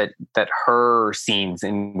thought that her scenes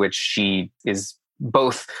in which she is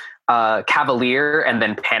both cavalier and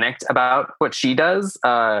then panicked about what she does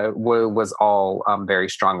was all very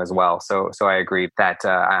strong as well. So I agree that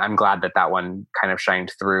I'm glad that one kind of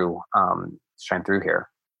shined through here.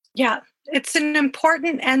 Yeah, it's an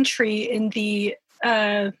important entry in the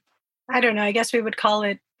I don't know, I guess we would call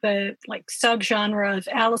it the subgenre of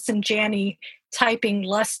Allison Janney typing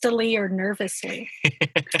lustily or nervously.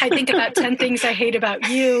 I think about 10 Things I Hate About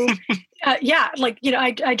You.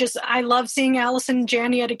 I love seeing Allison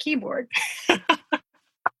Janney at a keyboard. I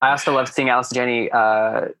also love seeing Allison Janney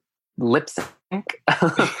lip sync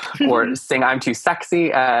or sing I'm Too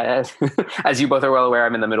Sexy. As you both are well aware,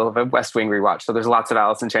 I'm in the middle of a West Wing rewatch, so there's lots of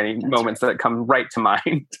Allison Janney moments that come right to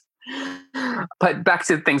mind. But back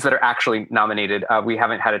to things that are actually nominated, we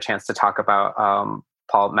haven't had a chance to talk about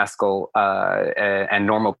Paul Mescal and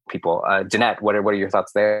Normal People. Danette, what are your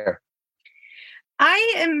thoughts there?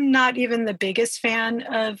 I am not even the biggest fan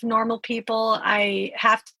of Normal People. I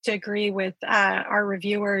have to agree with our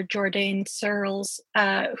reviewer, Jordan Searles,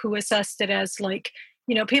 who assessed it as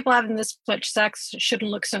people having this much sex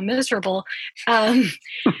shouldn't look so miserable.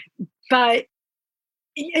 But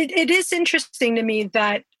it is interesting to me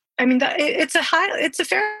that, it's a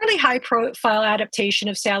fairly high profile adaptation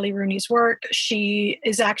of Sally Rooney's work. She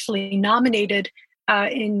is actually nominated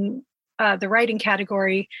in the writing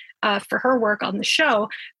category for her work on the show.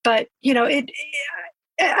 But,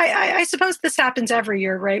 I suppose this happens every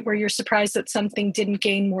year, right? Where you're surprised that something didn't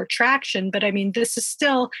gain more traction. But this is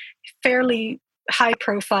still fairly high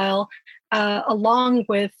profile, along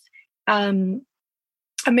with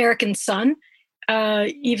American Son.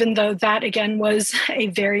 Even though that, again, was a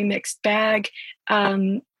very mixed bag.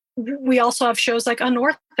 We also have shows like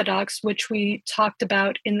Unorthodox, which we talked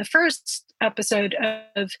about in the first episode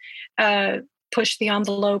of Push the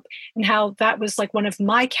Envelope, and how that was one of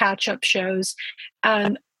my catch-up shows.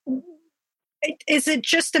 Is it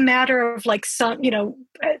just a matter of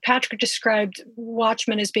Patrick described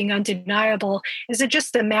Watchmen as being undeniable. Is it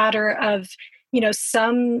just a matter of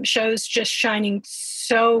some shows just shining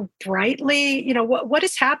so brightly? What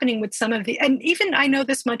is happening with some of the, and even I know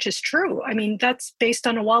this much is true. That's based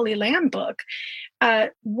on a Wally Lamb book.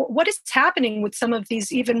 What is happening with some of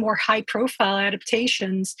these even more high profile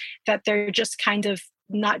adaptations that they're just kind of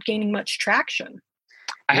not gaining much traction?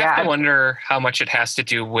 I have to wonder how much it has to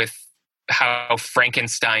do with how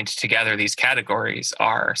Frankensteined together these categories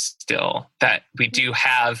are still, that we do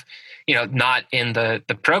have, not in the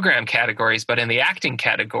program categories, but in the acting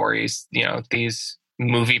categories, these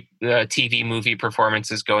TV movie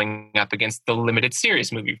performances going up against the limited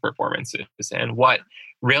series movie performances, and what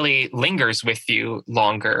really lingers with you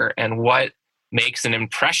longer and what makes an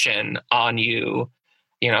impression on you,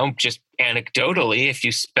 just anecdotally, if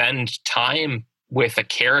you spend time with a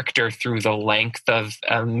character through the length of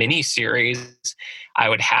a miniseries, I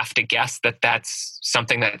would have to guess that that's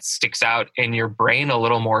something that sticks out in your brain a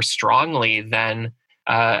little more strongly than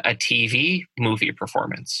a TV movie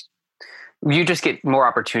performance. You just get more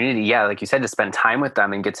opportunity, like you said, to spend time with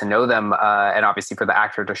them and get to know them, and obviously for the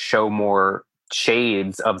actor to show more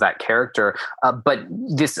shades of that character. But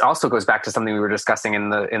this also goes back to something we were discussing in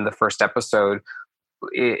the first episode,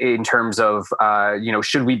 in terms of,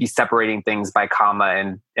 should we be separating things by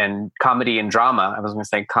comma and comedy and drama? I was going to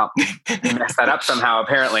say mess that up somehow,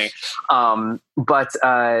 apparently. But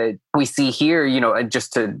we see here,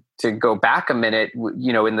 just to go back a minute,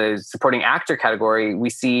 in the supporting actor category, we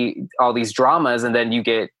see all these dramas, and then you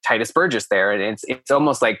get Titus Burgess there. And it's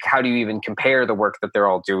almost like, how do you even compare the work that they're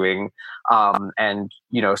all doing?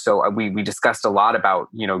 So we discussed a lot about,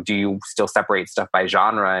 do you still separate stuff by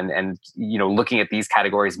genre? And looking at these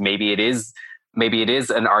categories, maybe it is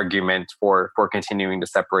an argument for continuing to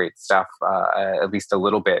separate stuff at least a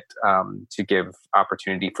little bit, to give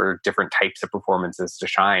opportunity for different types of performances to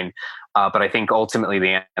shine. But I think ultimately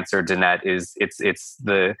the answer, Danette, is it's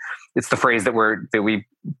the phrase that we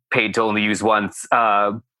paid to only use once.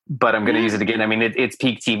 But I'm going to use it again. It's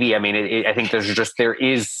peak TV. I think there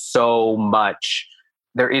is so much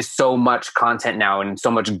there is so much content now and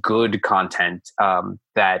so much good content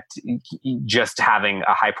that just having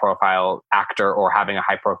a high profile actor or having a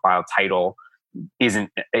high profile title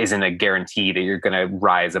isn't a guarantee that you're going to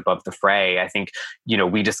rise above the fray. I think,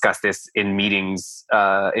 we discussed this in meetings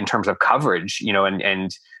in terms of coverage,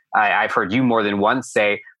 and I've heard you more than once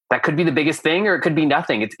say that could be the biggest thing or it could be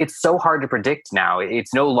nothing. It's so hard to predict now.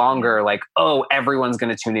 It's no longer like, oh, everyone's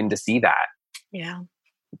going to tune in to see that. Yeah.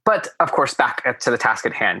 But of course, back to the task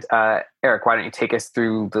at hand. Eric, why don't you take us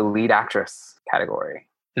through the lead actress category?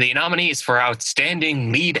 The nominees for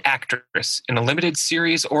Outstanding Lead Actress in a Limited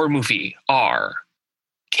Series or Movie are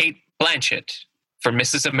Cate Blanchett for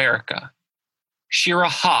Mrs. America, Shira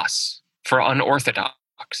Haas for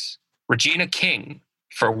Unorthodox, Regina King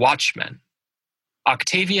for Watchmen,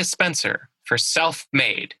 Octavia Spencer for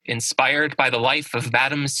Self-Made, inspired by the life of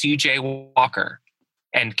Madam C.J. Walker,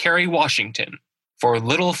 and Kerry Washington for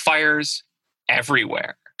Little Fires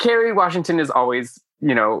Everywhere. Kerry Washington is always,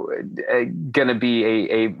 going to be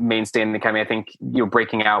a mainstay in the Academy. I think,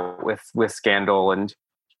 breaking out with Scandal and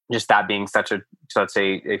just that being such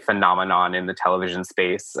a phenomenon in the television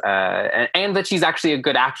space, and that she's actually a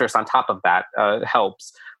good actress on top of that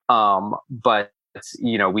helps. But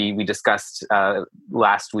we discussed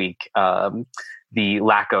last week the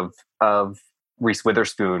lack of Reese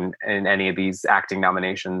Witherspoon in any of these acting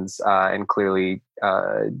nominations, and clearly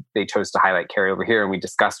they chose to highlight Kerry over here, and we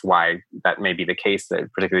discussed why that may be the case.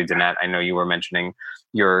 That particularly Danette, I know you were mentioning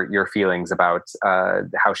your feelings about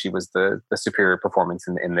how she was the superior performance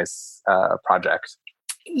in this project.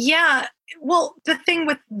 Yeah, well, the thing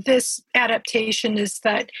with this adaptation is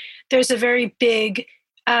that there's a very big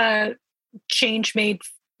change made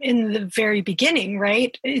in the very beginning,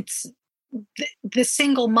 right? It's the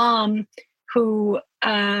single mom who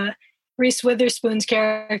Reese Witherspoon's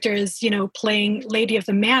character is, playing Lady of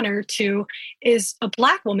the Manor to, is a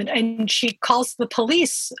Black woman, and she calls the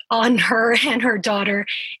police on her and her daughter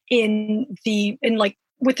within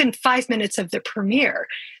 5 minutes of the premiere.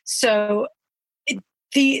 So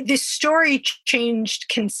the story changed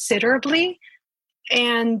considerably,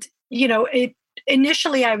 and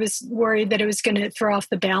initially I was worried that it was going to throw off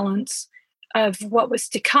the balance of what was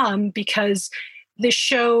to come, because the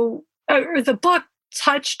show or the book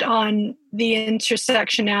touched on the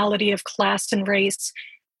intersectionality of class and race,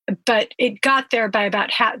 but it got there by about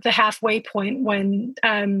the halfway point when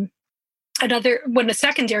a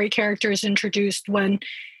secondary character is introduced, when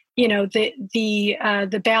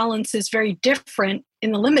the balance is very different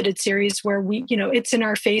in the limited series, where it's in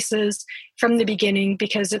our faces from the beginning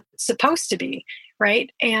because it's supposed to be,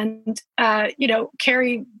 right? And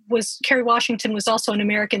Kerry Washington was also an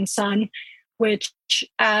American Son, which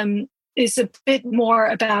is a bit more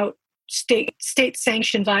about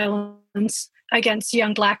state-sanctioned violence against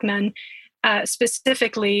young Black men,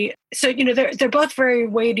 specifically. So they're both very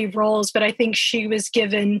weighty roles, but I think she was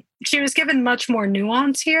given much more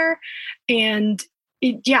nuance here. And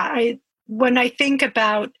when I think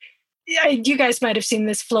about, you guys might have seen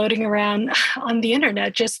this floating around on the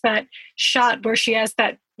internet, just that shot where she has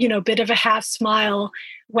that bit of a half smile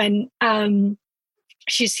when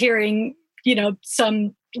she's hearing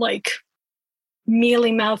some like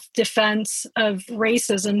mealy-mouthed defense of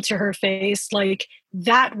racism to her face. Like,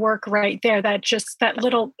 that work right there, that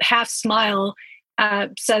little half smile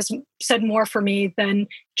said more for me than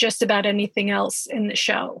just about anything else in the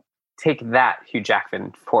show. Take that, Hugh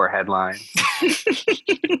Jackman, poor headline.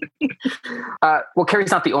 Well, Kerry's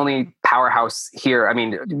not the only powerhouse here. I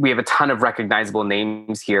mean, we have a ton of recognizable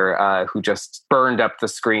names here who just burned up the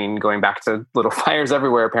screen, going back to Little Fires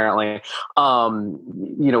Everywhere, apparently.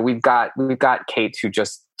 We've got Cate, who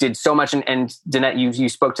just did so much. And Danette, you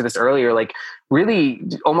spoke to this earlier, like really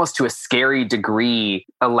almost to a scary degree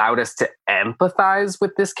allowed us to empathize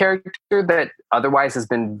with this character that otherwise has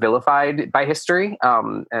been vilified by history,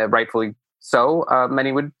 rightfully so,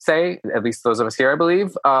 many would say, at least those of us here, I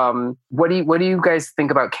believe. What do you guys think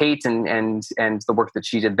about Cate and the work that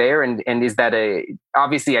she did there? And is that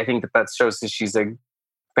obviously I think that shows that she's a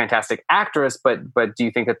fantastic actress, but do you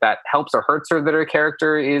think that helps or hurts her that her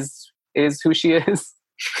character is who she is?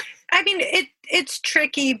 I mean, it's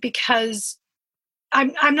tricky because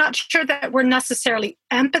I'm not sure that we're necessarily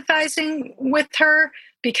empathizing with her,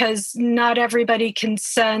 because not everybody can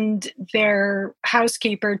send their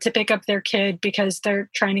housekeeper to pick up their kid because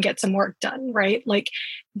they're trying to get some work done, right? Like,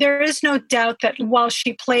 there is no doubt that while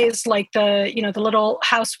she plays like the little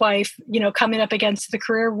housewife, coming up against the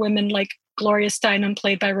career women like Gloria Steinem,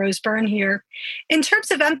 played by Rose Byrne here, in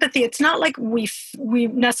terms of empathy, it's not like we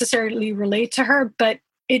necessarily relate to her, but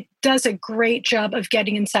it does a great job of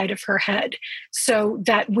getting inside of her head so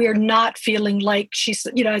that we're not feeling like she's,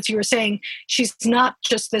 as you were saying, she's not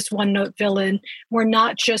just this one note villain. We're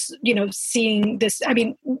not just, seeing this. I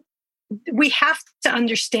mean, we have to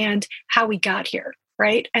understand how we got here,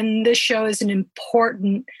 right? And this show is an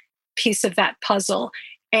important piece of that puzzle.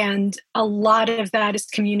 And a lot of that is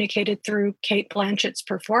communicated through Cate Blanchett's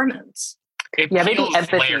performance. It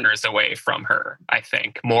peels layers away from her, I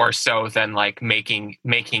think, more so than like making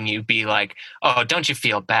you be like, oh, don't you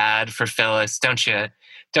feel bad for Phyllis? Don't you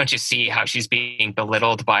see how she's being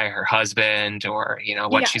belittled by her husband, or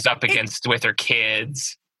what she's up against with her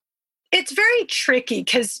kids? It's very tricky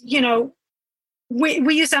because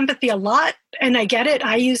we use empathy a lot, and I get it.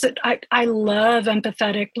 I use it. I love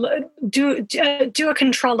empathetic. Do a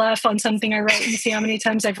control F on something I write and see how many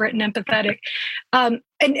times I've written empathetic.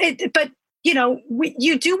 But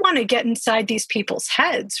you do want to get inside these people's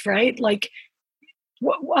heads, right? Like,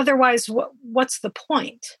 otherwise, what's the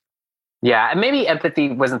point? Yeah, and maybe empathy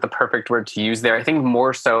wasn't the perfect word to use there. I think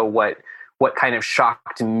more so what kind of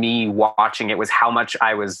shocked me watching it was how much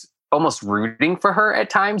I was almost rooting for her at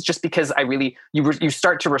times, just because I really you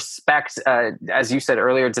start to respect, as you said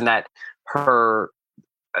earlier, Danette, her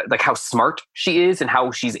like how smart she is and how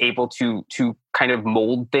she's able to kind of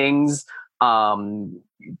mold things to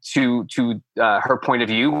her point of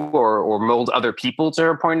view, or mold other people to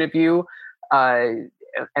her point of view, and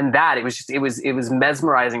that it was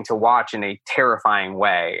mesmerizing to watch in a terrifying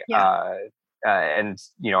way. Yeah. And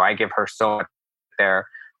I give her so much there.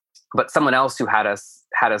 But someone else who had us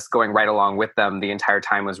going right along with them the entire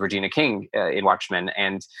time was Regina King in Watchmen,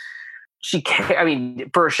 and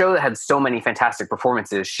for a show that had so many fantastic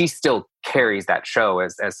performances, she still carries that show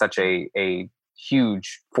as such a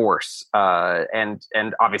huge force, and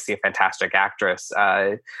obviously a fantastic actress.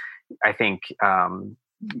 I think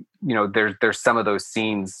there's some of those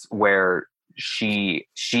scenes where she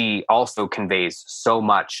also conveys so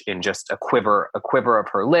much in just a quiver of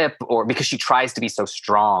her lip, or because she tries to be so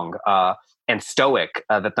strong and stoic,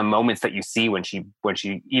 that the moments that you see when she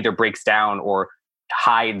either breaks down or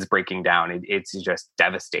hides breaking down, it's just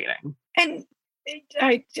devastating. And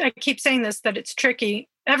I keep saying this, that it's tricky.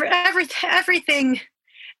 Everything's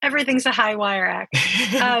a high wire act.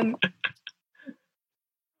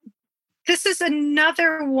 This is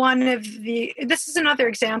another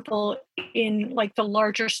example in like the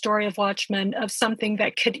larger story of Watchmen of something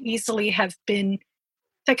that could easily have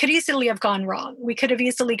gone wrong. We could have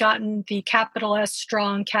easily gotten the capital S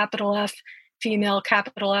strong, capital F female,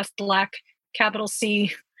 capital F black, capital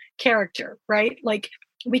C character, right? Like,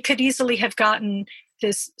 we could easily have gotten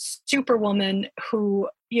this superwoman who's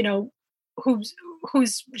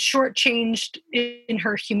shortchanged in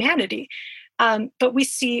her humanity. But we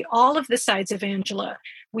see all of the sides of Angela.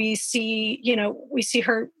 We see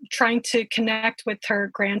her trying to connect with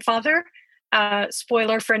her grandfather.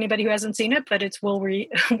 Spoiler for anybody who hasn't seen it, but it's Will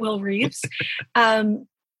Reeves.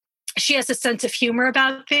 She has a sense of humor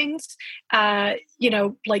about things. When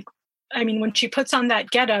she puts on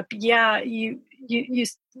that getup, you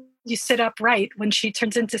sit upright when she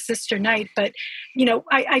turns into Sister Night. But,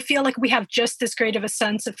 I feel like we have just as great of a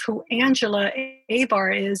sense of who Angela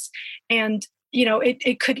Abar is. And,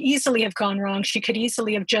 it could easily have gone wrong. She could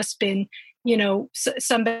easily have just been,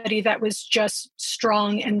 somebody that was just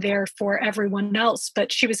strong and there for everyone else.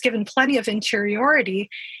 But she was given plenty of interiority.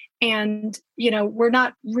 And, we're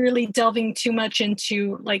not really delving too much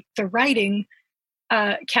into like the writing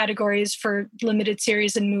categories for limited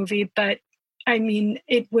series and movie. But I mean,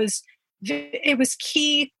 it was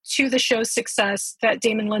key to the show's success that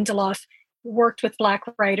Damon Lindelof worked with Black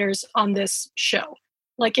writers on this show.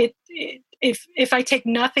 Like, if I take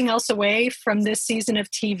nothing else away from this season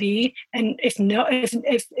of TV, and if no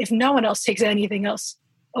one else takes anything else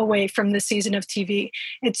away from this season of TV,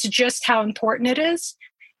 it's just how important it is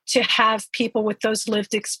to have people with those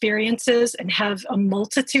lived experiences and have a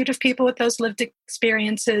multitude of people with those lived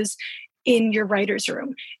experiences in your writer's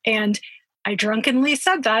room. And I drunkenly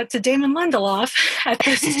said that to Damon Lindelof at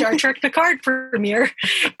the Star Trek Picard premiere.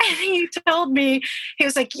 And he told me, he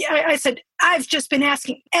was like, yeah, I said, I've just been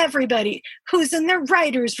asking everybody who's in their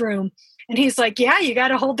writer's room. And he's like, yeah, you got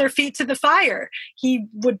to hold their feet to the fire. He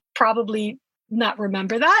would probably not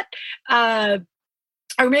remember that.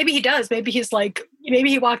 Or maybe he does. Maybe he's like, maybe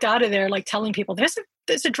he walked out of there like telling people there's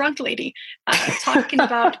a drunk lady talking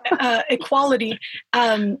about equality.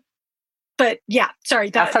 But yeah, sorry.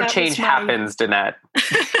 That's how change happens, Danette.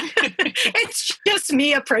 It's just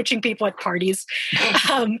me approaching people at parties.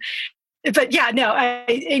 But yeah, no.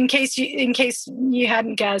 In case you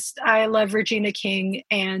hadn't guessed, I love Regina King,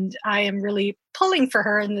 and I am really pulling for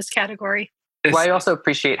her in this category. Well, I also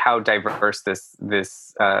appreciate how diverse this.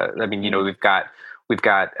 I mean, we've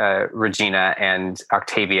got Regina and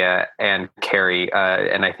Octavia and Carrie,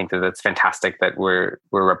 and I think that that's fantastic that we're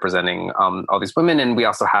representing all these women, and we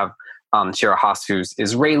also have Shira Haas, who's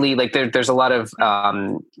Israeli. Like there's a lot of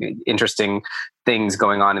interesting things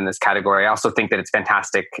going on in this category. I also think that it's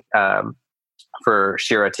fantastic for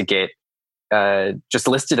Shira to get just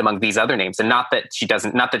listed among these other names, and not that she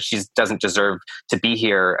doesn't deserve to be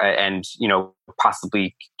here, and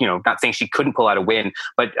possibly not saying she couldn't pull out a win,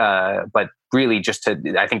 but really just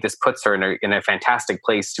I think this puts her in a fantastic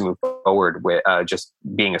place to move forward with just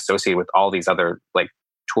being associated with all these other like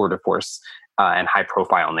tour de force and high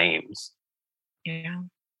profile names. Yeah.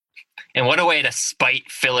 And what a way to spite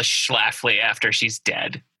Phyllis Schlafly after she's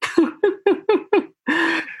dead.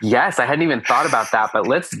 Yes, I hadn't even thought about that, but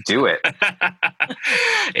let's do it.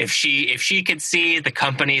 If she could see the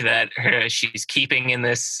company that she's keeping in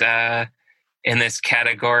this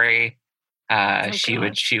category, she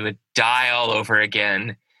would die all over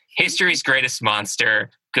again. History's greatest monster.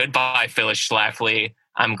 Goodbye, Phyllis Schlafly.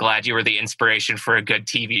 I'm glad you were the inspiration for a good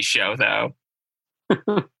TV show, though.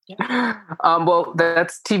 Well,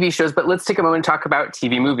 that's TV shows, but let's take a moment to talk about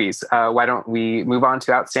TV movies. Why don't we move on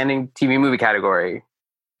to Outstanding TV Movie category?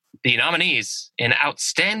 The nominees in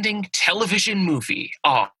Outstanding Television Movie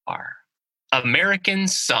are American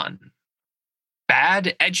Son,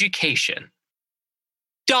 Bad Education,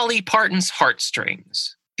 Dolly Parton's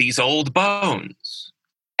Heartstrings, These Old Bones,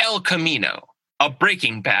 El Camino, a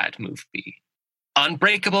Breaking Bad movie,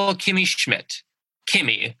 Unbreakable Kimmy Schmidt,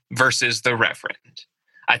 Kimmy versus the Reverend.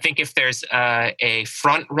 I think if there's a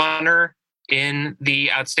front runner in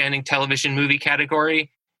the Outstanding Television Movie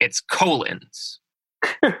category, it's Collins.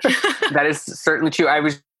 That is certainly true. I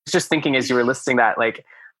was just thinking as you were listing that, like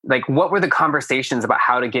what were the conversations about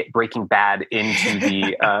how to get Breaking Bad into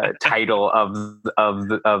the title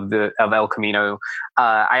of El Camino?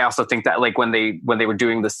 I also think that like when they were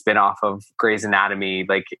doing the spinoff of Grey's Anatomy,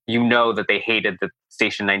 like that they hated that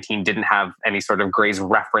Station 19 didn't have any sort of Grey's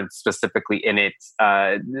reference specifically in it.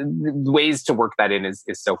 Ways to work that in is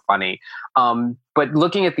so funny. But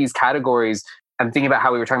looking at these categories, I'm thinking about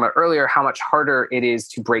how we were talking about earlier, how much harder it is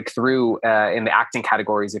to break through in the acting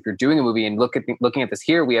categories if you're doing a movie. And looking at this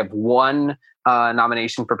here, we have one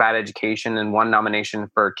nomination for Bad Education and one nomination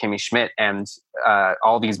for Kimmy Schmidt, and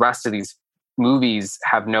all these rest of these movies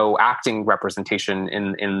have no acting representation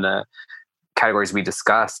in the categories we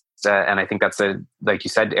discussed. And I think that's like you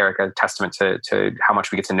said, Eric, a testament to how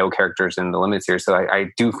much we get to know characters in the limited series. So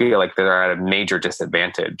I do feel like they're at a major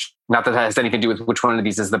disadvantage. Not that has anything to do with which one of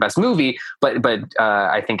these is the best movie, but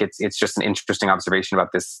I think it's just an interesting observation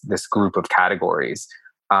about this group of categories.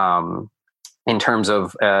 In terms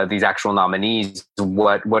of these actual nominees,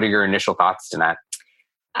 what are your initial thoughts, Danette?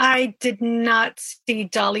 I did not see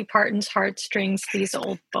Dolly Parton's Heartstrings, These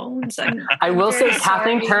Old Bones. I will say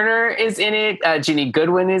Kathleen Turner is in it. Ginny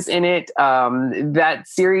Goodwin is in it. That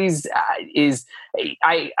series is,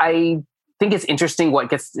 I think it's interesting what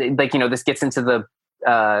gets, this gets into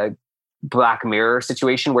the Black Mirror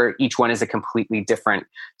situation where each one is a completely different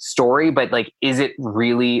story, but like, is it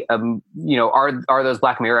really, are those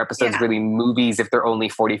Black Mirror episodes really movies if they're only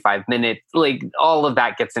 45 minutes? Like all of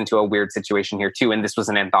that gets into a weird situation here too. And this was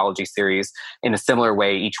an anthology series in a similar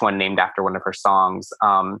way, each one named after one of her songs.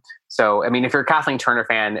 So, I mean, if you're a Kathleen Turner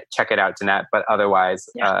fan, check it out, Danette, but otherwise,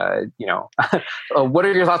 what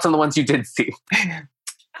are your thoughts on the ones you did see?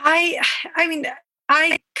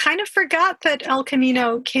 I kind of forgot that El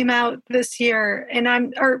Camino came out this year, and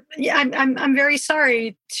I'm very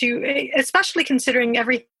sorry especially considering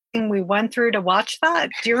everything we went through to watch that.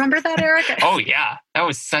 Do you remember that, Eric? Oh yeah, that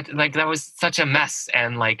was such a mess,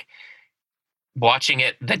 and like watching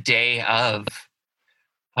it the day of,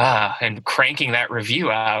 and cranking that review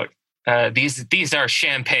out. These are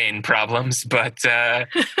champagne problems, but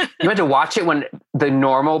you had to watch it when the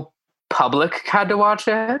normal public had to watch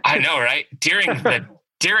it. I know, right?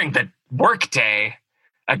 During the workday,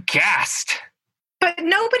 aghast. But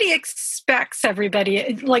nobody expects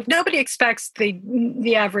nobody expects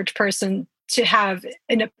the average person to have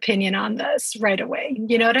an opinion on this right away.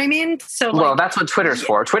 You know what I mean? So, well, that's what Twitter's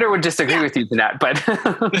for. Twitter would disagree with you to that, but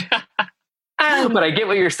but I get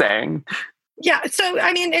what you're saying. Yeah. So,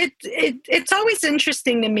 I mean, it's always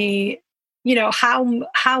interesting to me,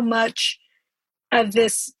 how much of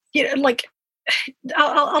this.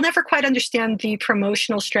 I'll never quite understand the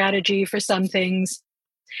promotional strategy for some things.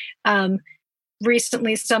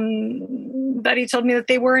 Recently, somebody told me that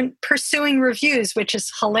they weren't pursuing reviews, which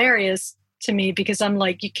is hilarious to me because I'm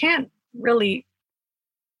like, you can't really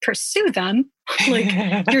pursue them.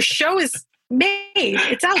 Like your show is made.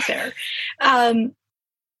 It's out there.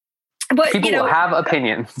 But people will have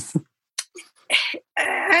opinions.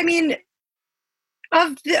 I mean,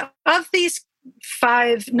 of these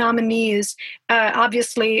 5 nominees,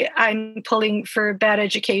 obviously I'm pulling for Bad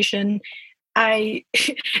Education. I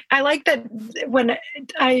like that when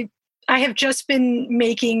I have just been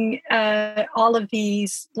making all of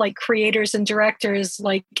these like creators and directors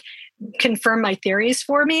like confirm my theories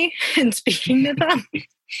for me and speaking to them.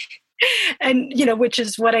 And, which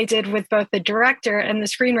is what I did with both the director and the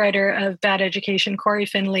screenwriter of Bad Education, Corey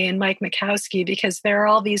Finley and Mike Makowski, because there are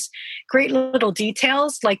all these great little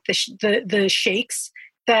details, like the shakes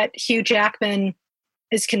that Hugh Jackman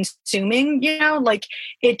is consuming, like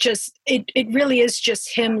it really is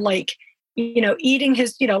just him, like, eating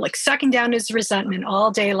his, like sucking down his resentment all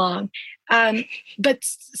day long. But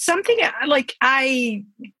something like I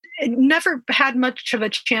never had much of a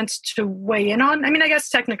chance to weigh in on. I mean, I guess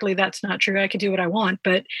technically that's not true. I could do what I want,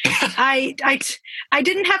 but I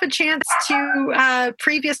didn't have a chance to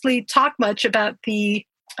previously talk much about the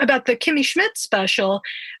Kimmy Schmidt special.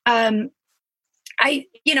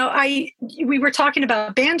 We were talking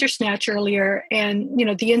about Bandersnatch earlier, and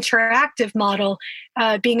the interactive model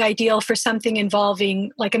being ideal for something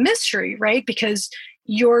involving like a mystery, right? Because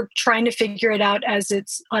you're trying to figure it out as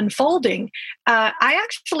it's unfolding. I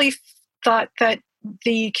actually thought that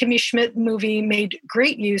the Kimmy Schmidt movie made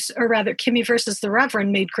great use, or rather Kimmy versus the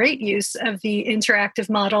Reverend made great use of the interactive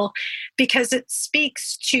model, because it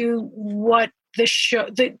speaks to what the show,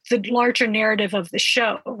 the larger narrative of the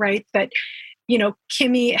show, right? That,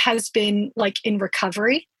 Kimmy has been like in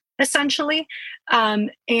recovery essentially.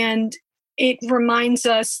 And it reminds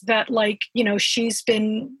us that she's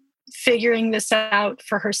been figuring this out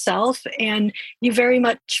for herself, and you very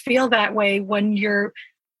much feel that way when you're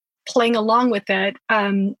playing along with it.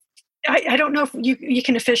 I don't know if you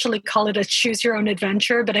can officially call it a choose your own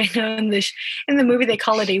adventure, but I know in the movie they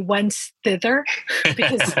call it a whence thither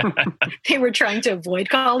because they were trying to avoid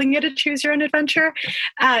calling it a choose your own adventure.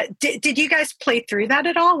 Did you guys play through that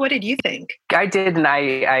at all? What did you think? I did, and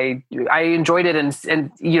I enjoyed it,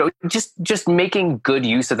 and just making good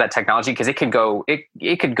use of that technology, because it could go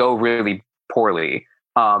really poorly.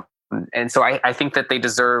 And so I think that they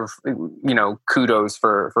deserve, kudos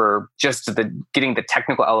for just getting the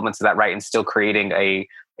technical elements of that right and still creating a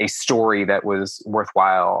story that was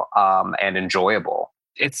worthwhile and enjoyable.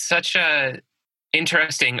 It's such a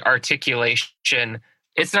interesting articulation.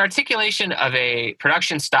 It's an articulation of a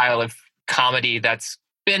production style of comedy that's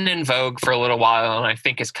been in vogue for a little while, and I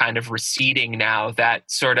think is kind of receding now. That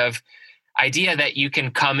sort of idea that you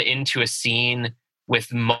can come into a scene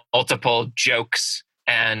with multiple jokes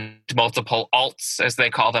and multiple alts, as they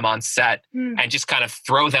call them on set, and just kind of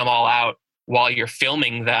throw them all out while you're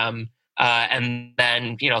filming them. And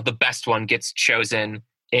then, the best one gets chosen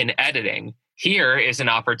in editing. Here is an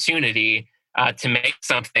opportunity to make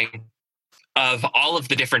something of all of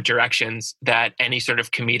the different directions that any sort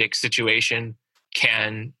of comedic situation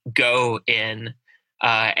can go in,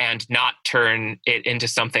 and not turn it into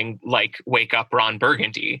something like Wake Up Ron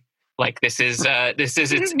Burgundy. Like this is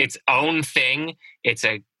its own thing. It's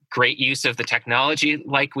a great use of the technology,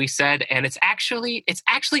 like we said, and it's actually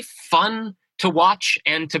fun to watch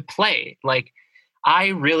and to play. Like, I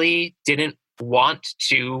really didn't want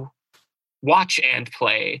to watch and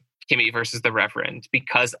play Kimmy versus the Reverend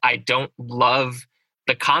because I don't love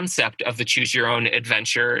the concept of the Choose Your Own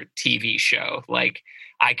Adventure TV show. Like,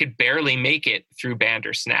 I could barely make it through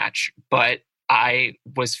Bandersnatch, but I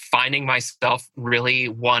was finding myself really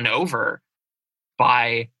won over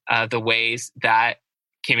by the ways that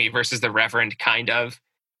Kimmy versus the Reverend kind of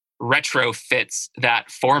retrofits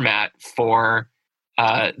that format for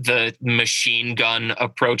the machine gun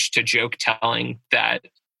approach to joke telling that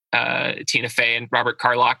Tina Fey and Robert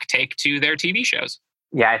Carlock take to their TV shows.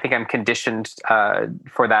 Yeah, I think I'm conditioned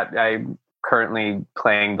for that. I'm currently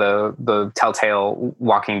playing the Telltale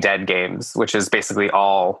Walking Dead games, which is basically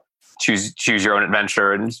all choose your own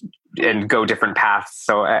adventure and go different paths.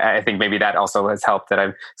 So I think maybe that also has helped that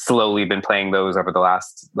I've slowly been playing those over the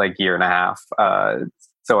last year and a half.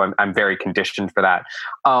 So I'm very conditioned for that.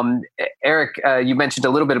 Eric, you mentioned a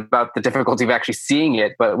little bit about the difficulty of actually seeing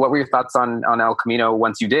it, but what were your thoughts on El Camino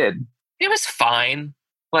once you did? It was fine.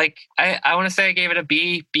 Like, I want to say I gave it a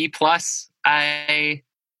B+. It was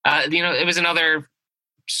another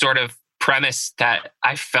sort of premise that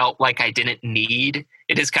I felt like I didn't need.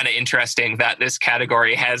 It is kind of interesting that this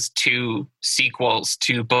category has 2 sequels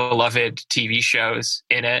to beloved TV shows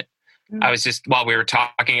in it. I was just, while we were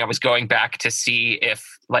talking, I was going back to see if,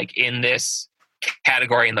 like, in this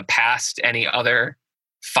category in the past, any other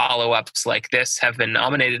follow-ups like this have been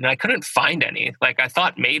nominated, and I couldn't find any. Like, I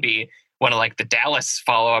thought maybe one of like the Dallas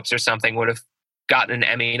follow-ups or something would have gotten an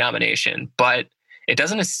Emmy nomination, but it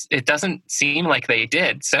doesn't seem like they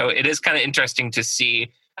did. So it is kind of interesting to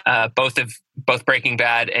see both Breaking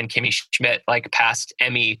Bad and Kimmy Schmidt, like past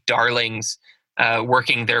Emmy darlings,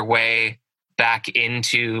 working their way back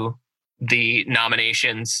into the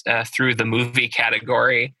nominations through the movie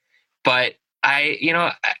category. But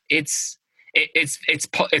it's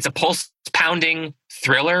a pulse pounding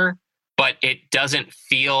thriller, but it doesn't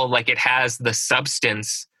feel like it has the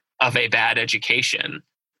substance of A Bad Education.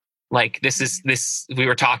 Like we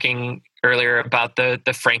were talking earlier about the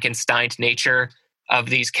Frankenstein nature of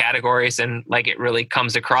these categories, and like it really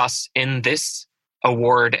comes across in this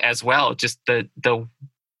award as well. Just the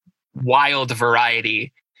wild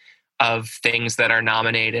variety of things that are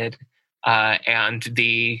nominated, and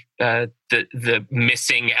the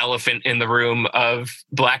missing elephant in the room of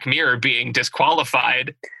Black Mirror being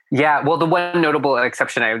disqualified. Yeah, well, the one notable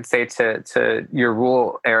exception I would say to your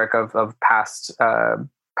rule, Eric, of past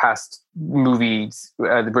movies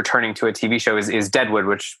returning to a TV show is Deadwood,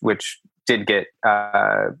 which did get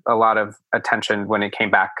a lot of attention when it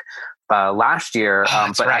came back last year.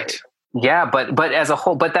 That's but right. But as a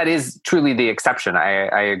whole, but that is truly the exception.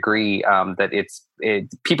 I agree that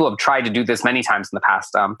people have tried to do this many times in the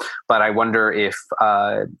past, but I wonder if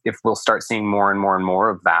we'll start seeing more and more and more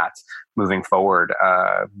of that moving forward,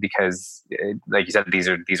 because, like you said, these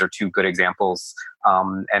are two good examples,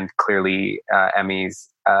 and clearly Emmys,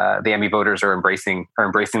 the Emmy voters are embracing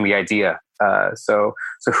the idea. So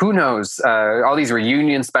who knows? All these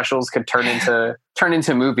reunion specials could turn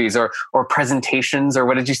into movies or presentations, or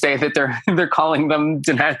what did you say that they're calling them,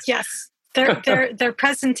 Jeanette? Yes, they're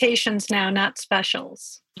presentations now, not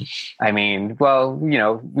specials. I mean, well,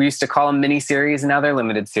 we used to call them miniseries, and now they're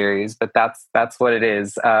limited series, but that's what it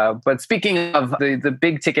is. But speaking of the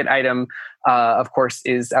big ticket item, of course,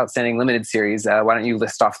 is Outstanding Limited Series. Why don't you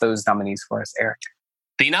list off those nominees for us, Eric?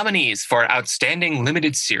 The nominees for Outstanding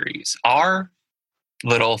Limited Series are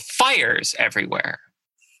Little Fires Everywhere,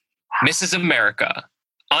 Mrs. America,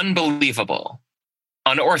 Unbelievable,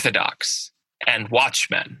 Unorthodox, and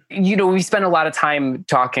Watchmen. We spent a lot of time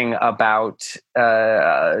talking about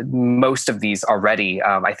most of these already.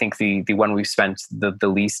 I think the one we've spent the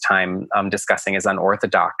least time discussing is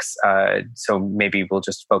Unorthodox. So maybe we'll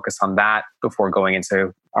just focus on that before going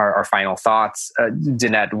into our final thoughts.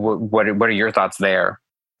 Danette, what are your thoughts there?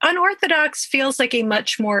 Unorthodox feels like a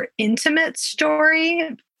much more intimate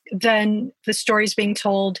story than the stories being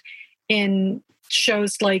told in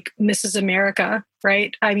shows like Mrs. America,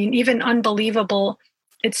 right? I mean, even Unbelievable,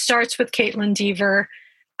 it starts with Caitlin Dever,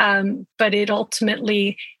 but it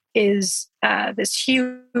ultimately is this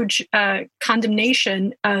huge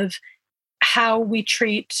condemnation of how we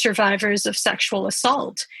treat survivors of sexual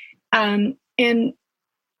assault. And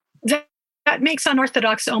that makes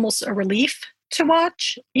Unorthodox almost a relief to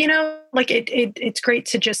watch, like it's great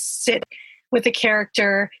to just sit with a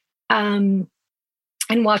character and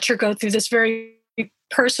watch her go through this very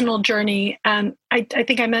personal journey. I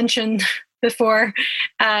think I mentioned before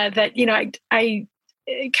that, I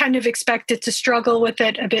kind of expected to struggle with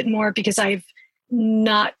it a bit more because I'm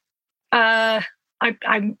not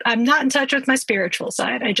in touch with my spiritual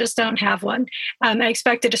side. I just don't have one. I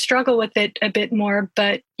expected to struggle with it a bit more,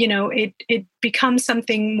 but it becomes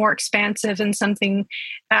something more expansive and something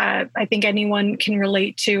I think anyone can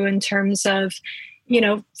relate to in terms of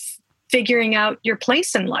figuring out your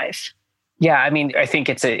place in life. Yeah, I mean, I think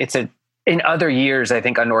it's a in other years, I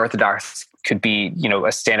think Unorthodox could be, a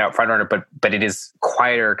standout frontrunner, but it is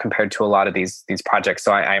quieter compared to a lot of these projects.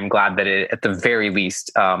 So I am glad that it, at the very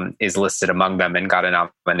least, is listed among them and got a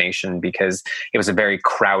nomination, because it was a very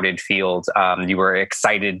crowded field. You were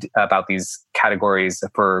excited about these categories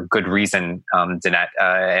for good reason, Danette,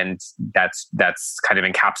 and that's kind of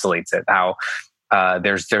encapsulates it. How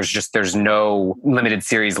there's no limited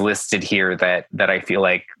series listed here that I feel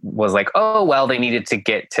like was like, oh, well, they needed to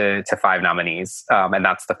get to 5 nominees. And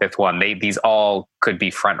that's the 5th one. These all could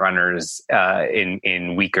be front runners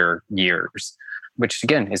in weaker years, which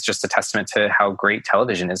again is just a testament to how great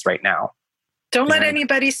television is right now. Don't let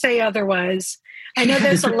anybody say otherwise. I know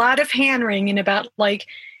there's a lot of hand wringing about like,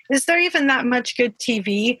 is there even that much good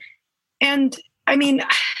TV? And I mean,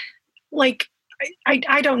 like,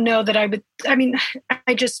 I don't know that I would. I mean,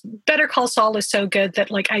 I just Better Call Saul is so good that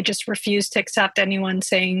like I just refuse to accept anyone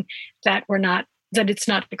saying that it's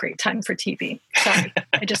not a great time for TV. Sorry,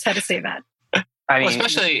 I just had to say that.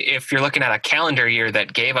 Especially if you're looking at a calendar year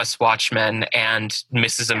that gave us Watchmen and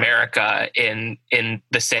Mrs. America in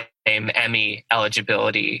the same Emmy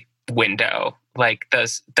eligibility window. Like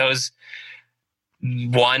those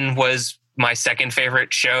one was my second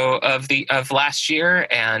favorite show of last year,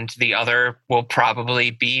 and the other will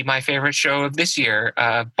probably be my favorite show of this year,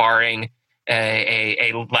 barring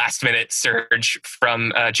a last minute surge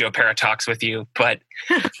from Joe Para Talks with You. But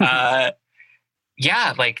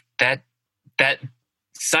yeah, like that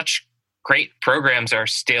such great programs are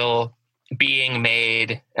still being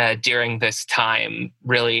made during this time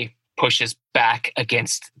really pushes back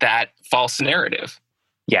against that false narrative.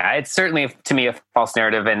 Yeah, it's certainly, to me, a false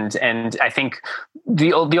narrative. And I think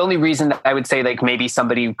the only reason that I would say like maybe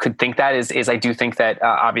somebody could think that is I do think that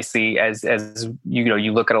obviously as you know,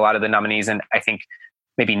 you look at a lot of the nominees, and I think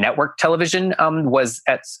maybe network television was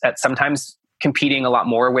at sometimes competing a lot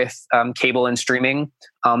more with cable and streaming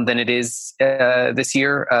than it is this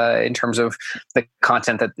year in terms of the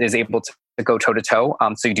content that is able to go toe to toe.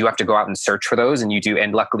 So you do have to go out and search for those, and you do.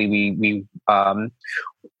 And luckily, we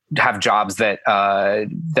have jobs that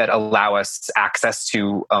allow us access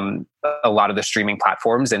to a lot of the streaming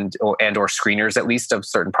platforms and or screeners, at least, of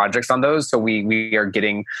certain projects on those. So we are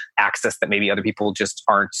getting access that maybe other people just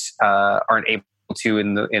aren't able to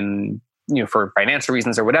in you know, for financial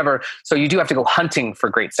reasons or whatever. So you do have to go hunting for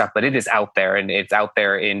great stuff, but it is out there, and it's out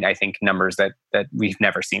there in, I think, numbers that we've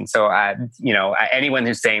never seen. So, you know, anyone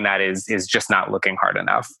who's saying that is just not looking hard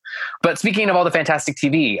enough. But speaking of all the fantastic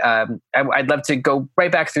TV, I'd love to go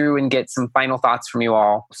right back through and get some final thoughts from you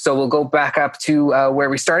all. So we'll go back up to where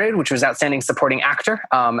we started, which was Outstanding Supporting Actor.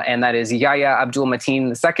 And that is Yahya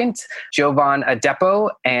Abdul-Mateen II, Jovan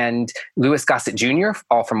Adepo, and Louis Gossett Jr.,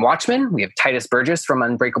 all from Watchmen. We have Titus Burgess from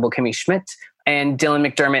Unbreakable Kimmy Schmidt, and Dylan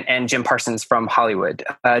McDermott and Jim Parsons from Hollywood.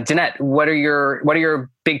 Danette, what are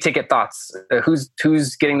your big ticket thoughts?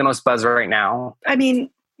 Who's getting the most buzz right now? I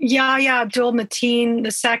mean, Yahya Abdul-Mateen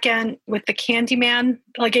II with the Candyman.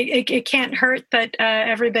 Like it can't hurt that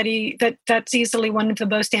everybody that's easily one of the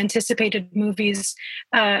most anticipated movies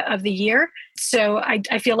of the year. So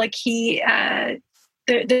I feel like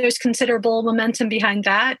there's considerable momentum behind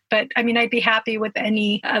that. But I mean, I'd be happy with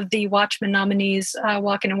any of the Watchmen nominees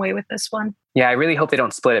walking away with this one. Yeah, I really hope they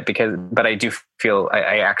don't split it but I do feel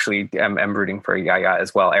I actually am rooting for Yahya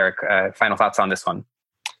as well. Eric, final thoughts on this one?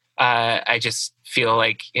 I just feel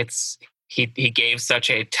like he gave such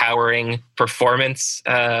a towering performance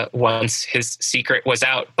once his secret was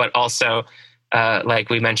out, but also like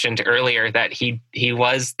we mentioned earlier, that he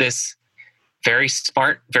was this very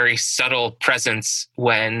smart, very subtle presence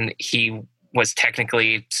when he was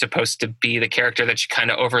technically supposed to be the character that you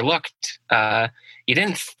kind of overlooked.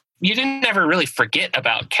 You didn't ever really forget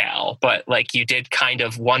about Cal, but like you did kind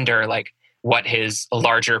of wonder like what his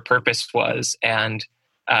larger purpose was, and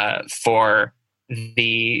for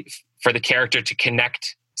the character to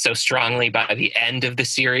connect so strongly by the end of the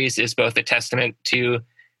series is both a testament to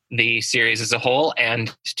the series as a whole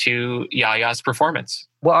and to Yahya's performance.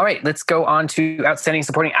 Well, all right, let's go on to Outstanding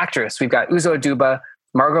Supporting Actress. We've got Uzo Aduba,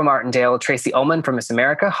 Margot Martindale, Tracy Ullman from Miss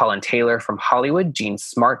America, Holland Taylor from Hollywood, Jean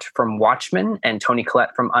Smart from Watchmen, and Toni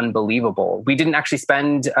Collette from Unbelievable. We didn't actually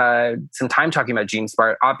spend some time talking about Jean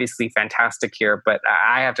Smart. Obviously fantastic here, but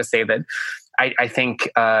I have to say that I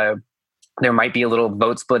think there might be a little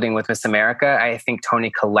vote splitting with Miss America. I think Toni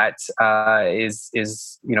Collette is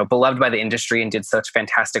you know, beloved by the industry and did such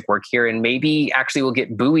fantastic work here, and maybe actually will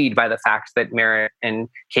get buoyed by the fact that Merritt and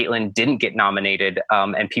Caitlin didn't get nominated,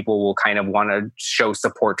 and people will kind of want to show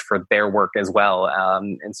support for their work as well,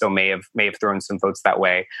 and so may have thrown some votes that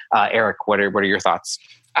way. Eric, what are your thoughts?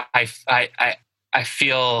 I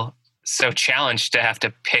feel so challenged to have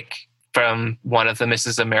to pick from one of the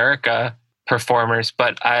Mrs. America performers,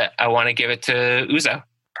 but I want to give it to Uzo.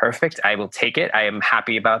 Perfect. I will take it. I am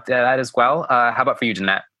happy about that as well. How about for you,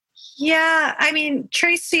 Jeanette? Yeah, I mean,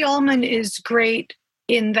 Tracy Ullman is great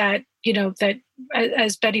in that, you know, that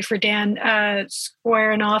as Betty Friedan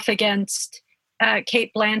squaring off against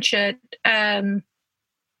Kate Blanchett,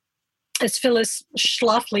 as Phyllis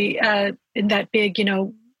Schlafly in that big, you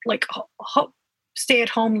know, like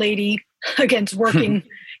stay-at-home lady against working,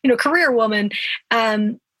 you know, career woman.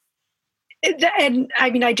 And I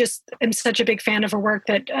mean, I just am such a big fan of her work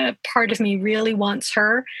that part of me really wants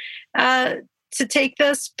her to take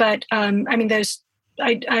this. But I mean,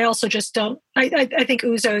 I also just don't. I think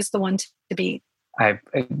Uzo is the one to beat. I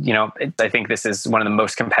think this is one of the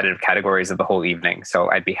most competitive categories of the whole evening. So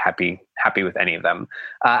I'd be happy with any of them.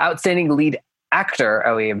 Outstanding lead actor,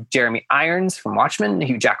 we have Jeremy Irons from Watchmen,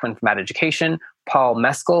 Hugh Jackman from Bad Education, Paul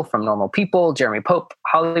Mescal from Normal People, Jeremy Pope,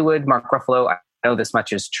 Hollywood, Mark Ruffalo. I know this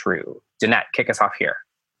much is true. Danette, kick us off here.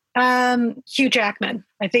 Hugh Jackman.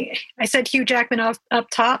 I think I said Hugh Jackman up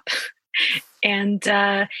top. And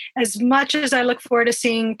as much as I look forward to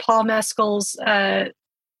seeing Paul Mescal's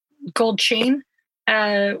gold chain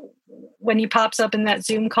when he pops up in that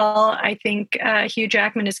Zoom call, I think Hugh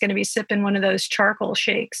Jackman is going to be sipping one of those charcoal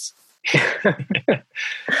shakes.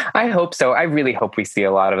 I hope so. I really hope we see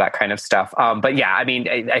a lot of that kind of stuff. But yeah, I mean,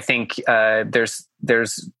 I think there's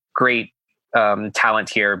great talent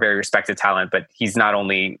here, very respected talent, but he's not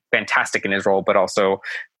only fantastic in his role, but also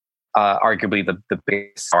arguably the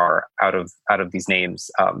biggest star out of these names.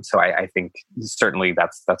 So I think certainly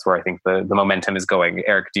that's where I think the momentum is going.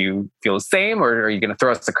 Eric, do you feel the same, or are you going to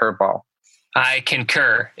throw us a curveball? I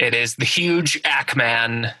concur. It is the huge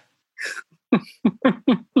Ackman.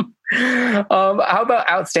 How about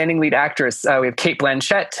outstanding lead actress? We have Cate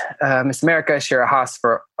Blanchett, Miss America, Shira Haas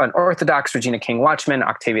for Unorthodox, Regina King, Watchmen,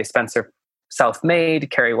 Octavia Spencer,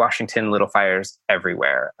 Self-Made, Kerry Washington, Little Fires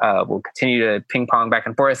Everywhere. We'll continue to ping pong back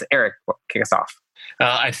and forth. Eric, kick us off.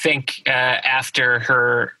 I think after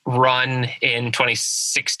her run in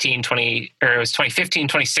 2015,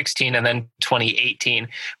 2016, and then 2018,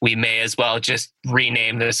 we may as well just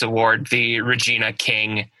rename this award the Regina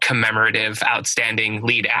King Commemorative Outstanding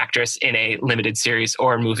Lead Actress in a Limited Series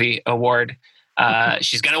or Movie Award.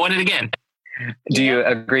 She's going to win it again. Do you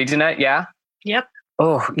agree, Jeanette? Yeah? Yep.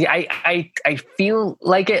 Oh, yeah, I feel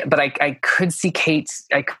like it, but I could see Kate.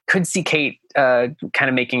 Kind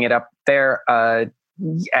of making it up there.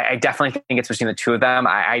 I definitely think it's between the two of them.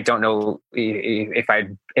 I don't know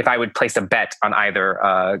if I would place a bet on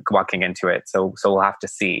either walking into it. So we'll have to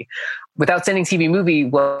see. With Outstanding TV Movie,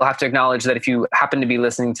 we'll have to acknowledge that if you happen to be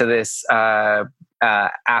listening to this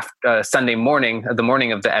after Sunday morning, the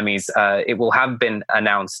morning of the Emmys, it will have been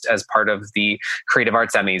announced as part of the Creative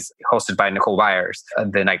Arts Emmys hosted by Nicole Byers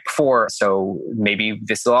the night before. So maybe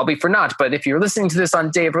this will all be for naught. But if you're listening to this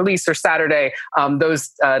on day of release or Saturday,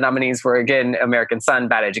 those nominees were again American Son,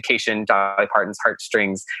 Bad Education, Dolly Parton's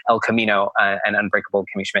Heartstrings, El Camino, and Unbreakable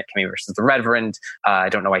Kimmy Schmidt, Kimmy versus the Reverend. I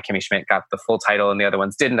don't know why Kimmy Schmidt got the full title and the other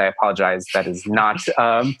ones didn't. I apologize. That is not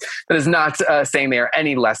saying they are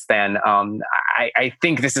any less than. I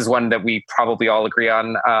think this is one that we probably all agree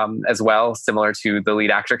on as well, similar to the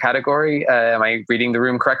lead actor category. Am I reading the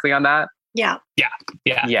room correctly on that? Yeah.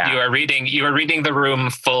 You are reading the room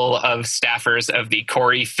full of staffers of the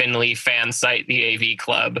Corey Finley fan site, the AV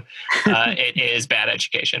Club. It is Bad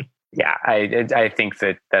Education. Yeah, I think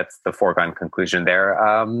that's the foregone conclusion there.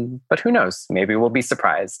 But who knows? Maybe we'll be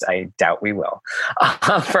surprised. I doubt we will.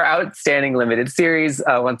 For Outstanding Limited Series,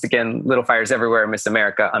 once again, Little Fires Everywhere, Miss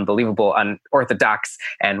America, Unbelievable, Unorthodox,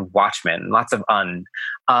 and Watchmen. Lots of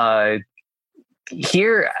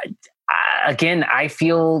Here, again, I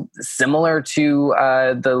feel similar to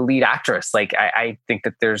the lead actress. Like, I think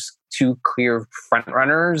that there's two clear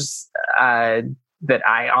frontrunners that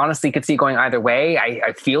I honestly could see going either way.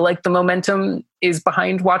 I feel like the momentum is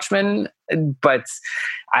behind Watchmen, but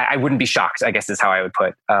I wouldn't be shocked, I guess is how I would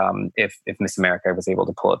put, if Miss America was able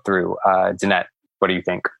to pull it through. Jeanette, what do you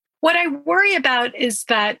think? What I worry about is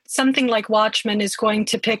that something like Watchmen is going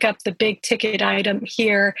to pick up the big ticket item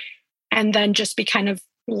here and then just be kind of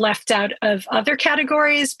left out of other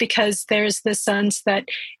categories, because there's the sense that,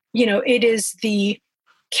 it is the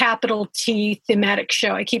capital T thematic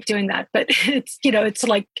show. I keep doing that, but it's, it's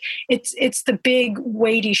like, it's the big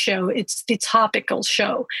weighty show. It's the topical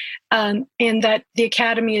show. And that the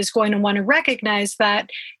Academy is going to want to recognize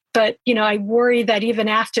that. But, I worry that even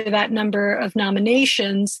after that number of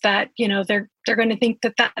nominations that, they're going to think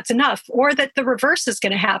that that's enough, or that the reverse is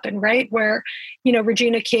going to happen, right? Where,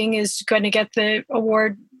 Regina King is going to get the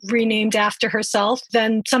award renamed after herself.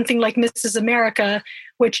 Then something like Mrs. America,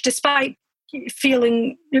 which despite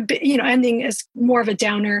feeling, ending as more of a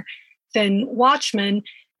downer than Watchmen,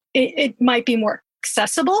 it might be more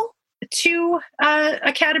accessible to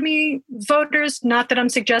Academy voters. Not that I'm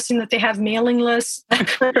suggesting that they have mailing lists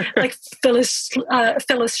like Phyllis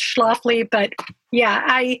Schlafly, but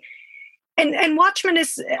yeah, and Watchmen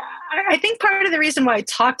is, I think part of the reason why I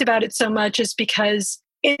talked about it so much is because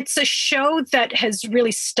it's a show that has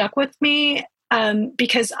really stuck with me.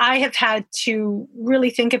 Because I have had to really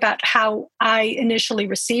think about how I initially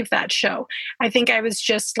received that show. I think I was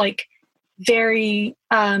just like very,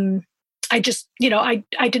 I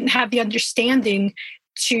didn't have the understanding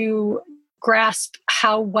to grasp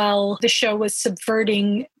how well the show was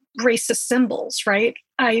subverting racist symbols, right?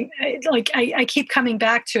 I keep coming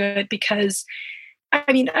back to it because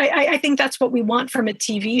I think that's what we want from a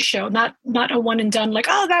TV show, not a one and done, like,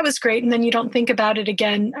 oh, that was great, and then you don't think about it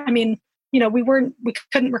again. I mean, we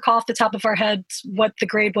couldn't recall off the top of our heads what the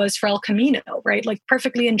grade was for El Camino, right? Like,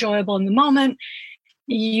 perfectly enjoyable in the moment.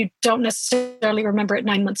 You don't necessarily remember it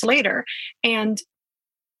 9 months later. And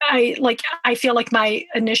I feel like my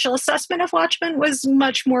initial assessment of Watchmen was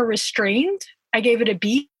much more restrained. I gave it a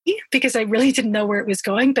B because I really didn't know where it was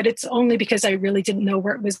going, but it's only because I really didn't know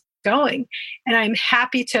where it was going. And I'm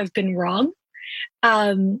happy to have been wrong.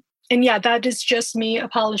 And yeah, that is just me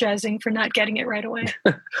apologizing for not getting it right away.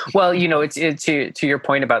 Well, it's to your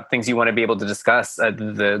point about things you want to be able to discuss.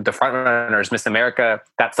 The front runners, Miss America,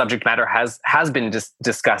 that subject matter has been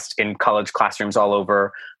discussed in college classrooms all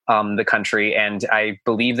over the country, and I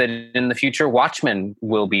believe that in the future, Watchmen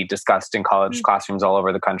will be discussed in college classrooms all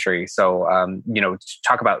over the country. So,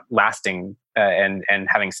 talk about lasting and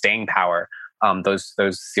having staying power. Those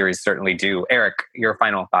series certainly do. Eric, your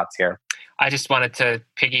final thoughts here. I just wanted to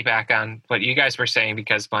piggyback on what you guys were saying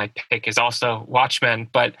because my pick is also Watchmen.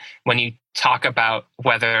 But when you talk about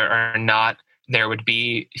whether or not there would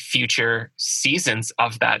be future seasons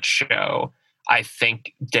of that show, I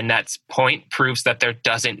think Danette's point proves that there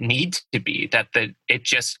doesn't need to be, that it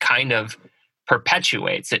just kind of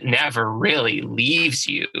perpetuates. It never really leaves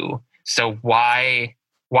you. So why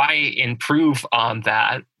improve on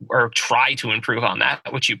that or try to improve on that,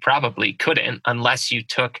 which you probably couldn't unless you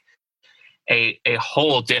took a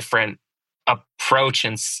whole different approach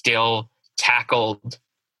and still tackled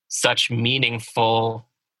such meaningful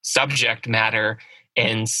subject matter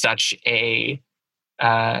in such a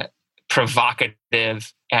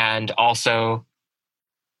provocative and also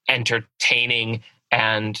entertaining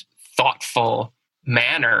and thoughtful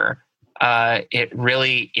manner. It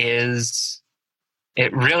really,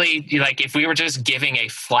 like, if we were just giving a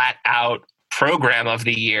flat out program of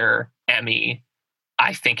the year Emmy,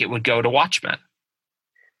 I think it would go to Watchmen.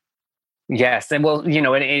 Yes, and well,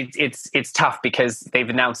 it's tough because they've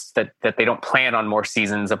announced that they don't plan on more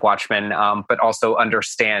seasons of Watchmen, but also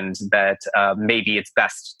understand that maybe it's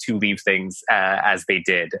best to leave things as they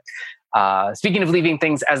did. Speaking of leaving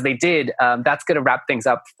things as they did, that's going to wrap things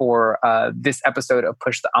up for this episode of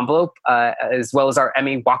Push the Envelope, as well as our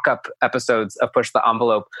Emmy walk-up episodes of Push the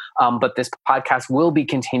Envelope. But this podcast will be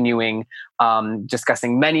continuing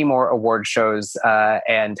discussing many more award shows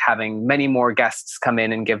and having many more guests come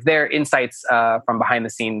in and give their insights from behind the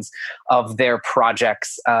scenes of their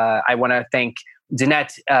projects. I want to thank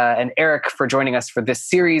Danette and Eric for joining us for this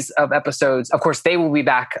series of episodes. Of course, they will be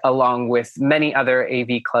back along with many other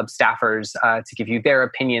AV Club staffers to give you their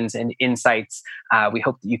opinions and insights. We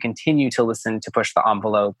hope that you continue to listen to Push the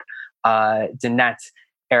Envelope. Danette,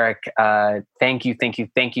 Eric, thank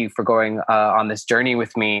you for going on this journey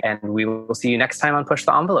with me, and we will see you next time on Push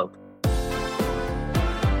the Envelope.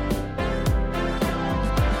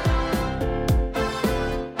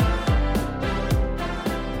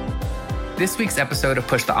 This week's episode of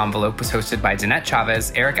Push the Envelope was hosted by Danette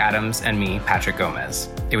Chavez, Eric Adams, and me, Patrick Gomez.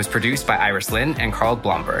 It was produced by Iris Lynn and Carl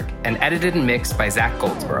Blomberg, and edited and mixed by Zach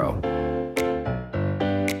Goldsboro.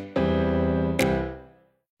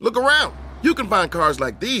 Look around. You can find cars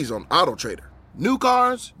like these on AutoTrader. New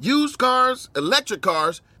cars, used cars, electric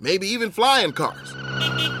cars, maybe even flying cars.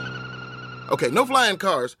 Okay, no flying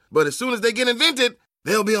cars, but as soon as they get invented,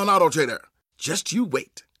 they'll be on AutoTrader. Just you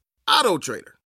wait. AutoTrader.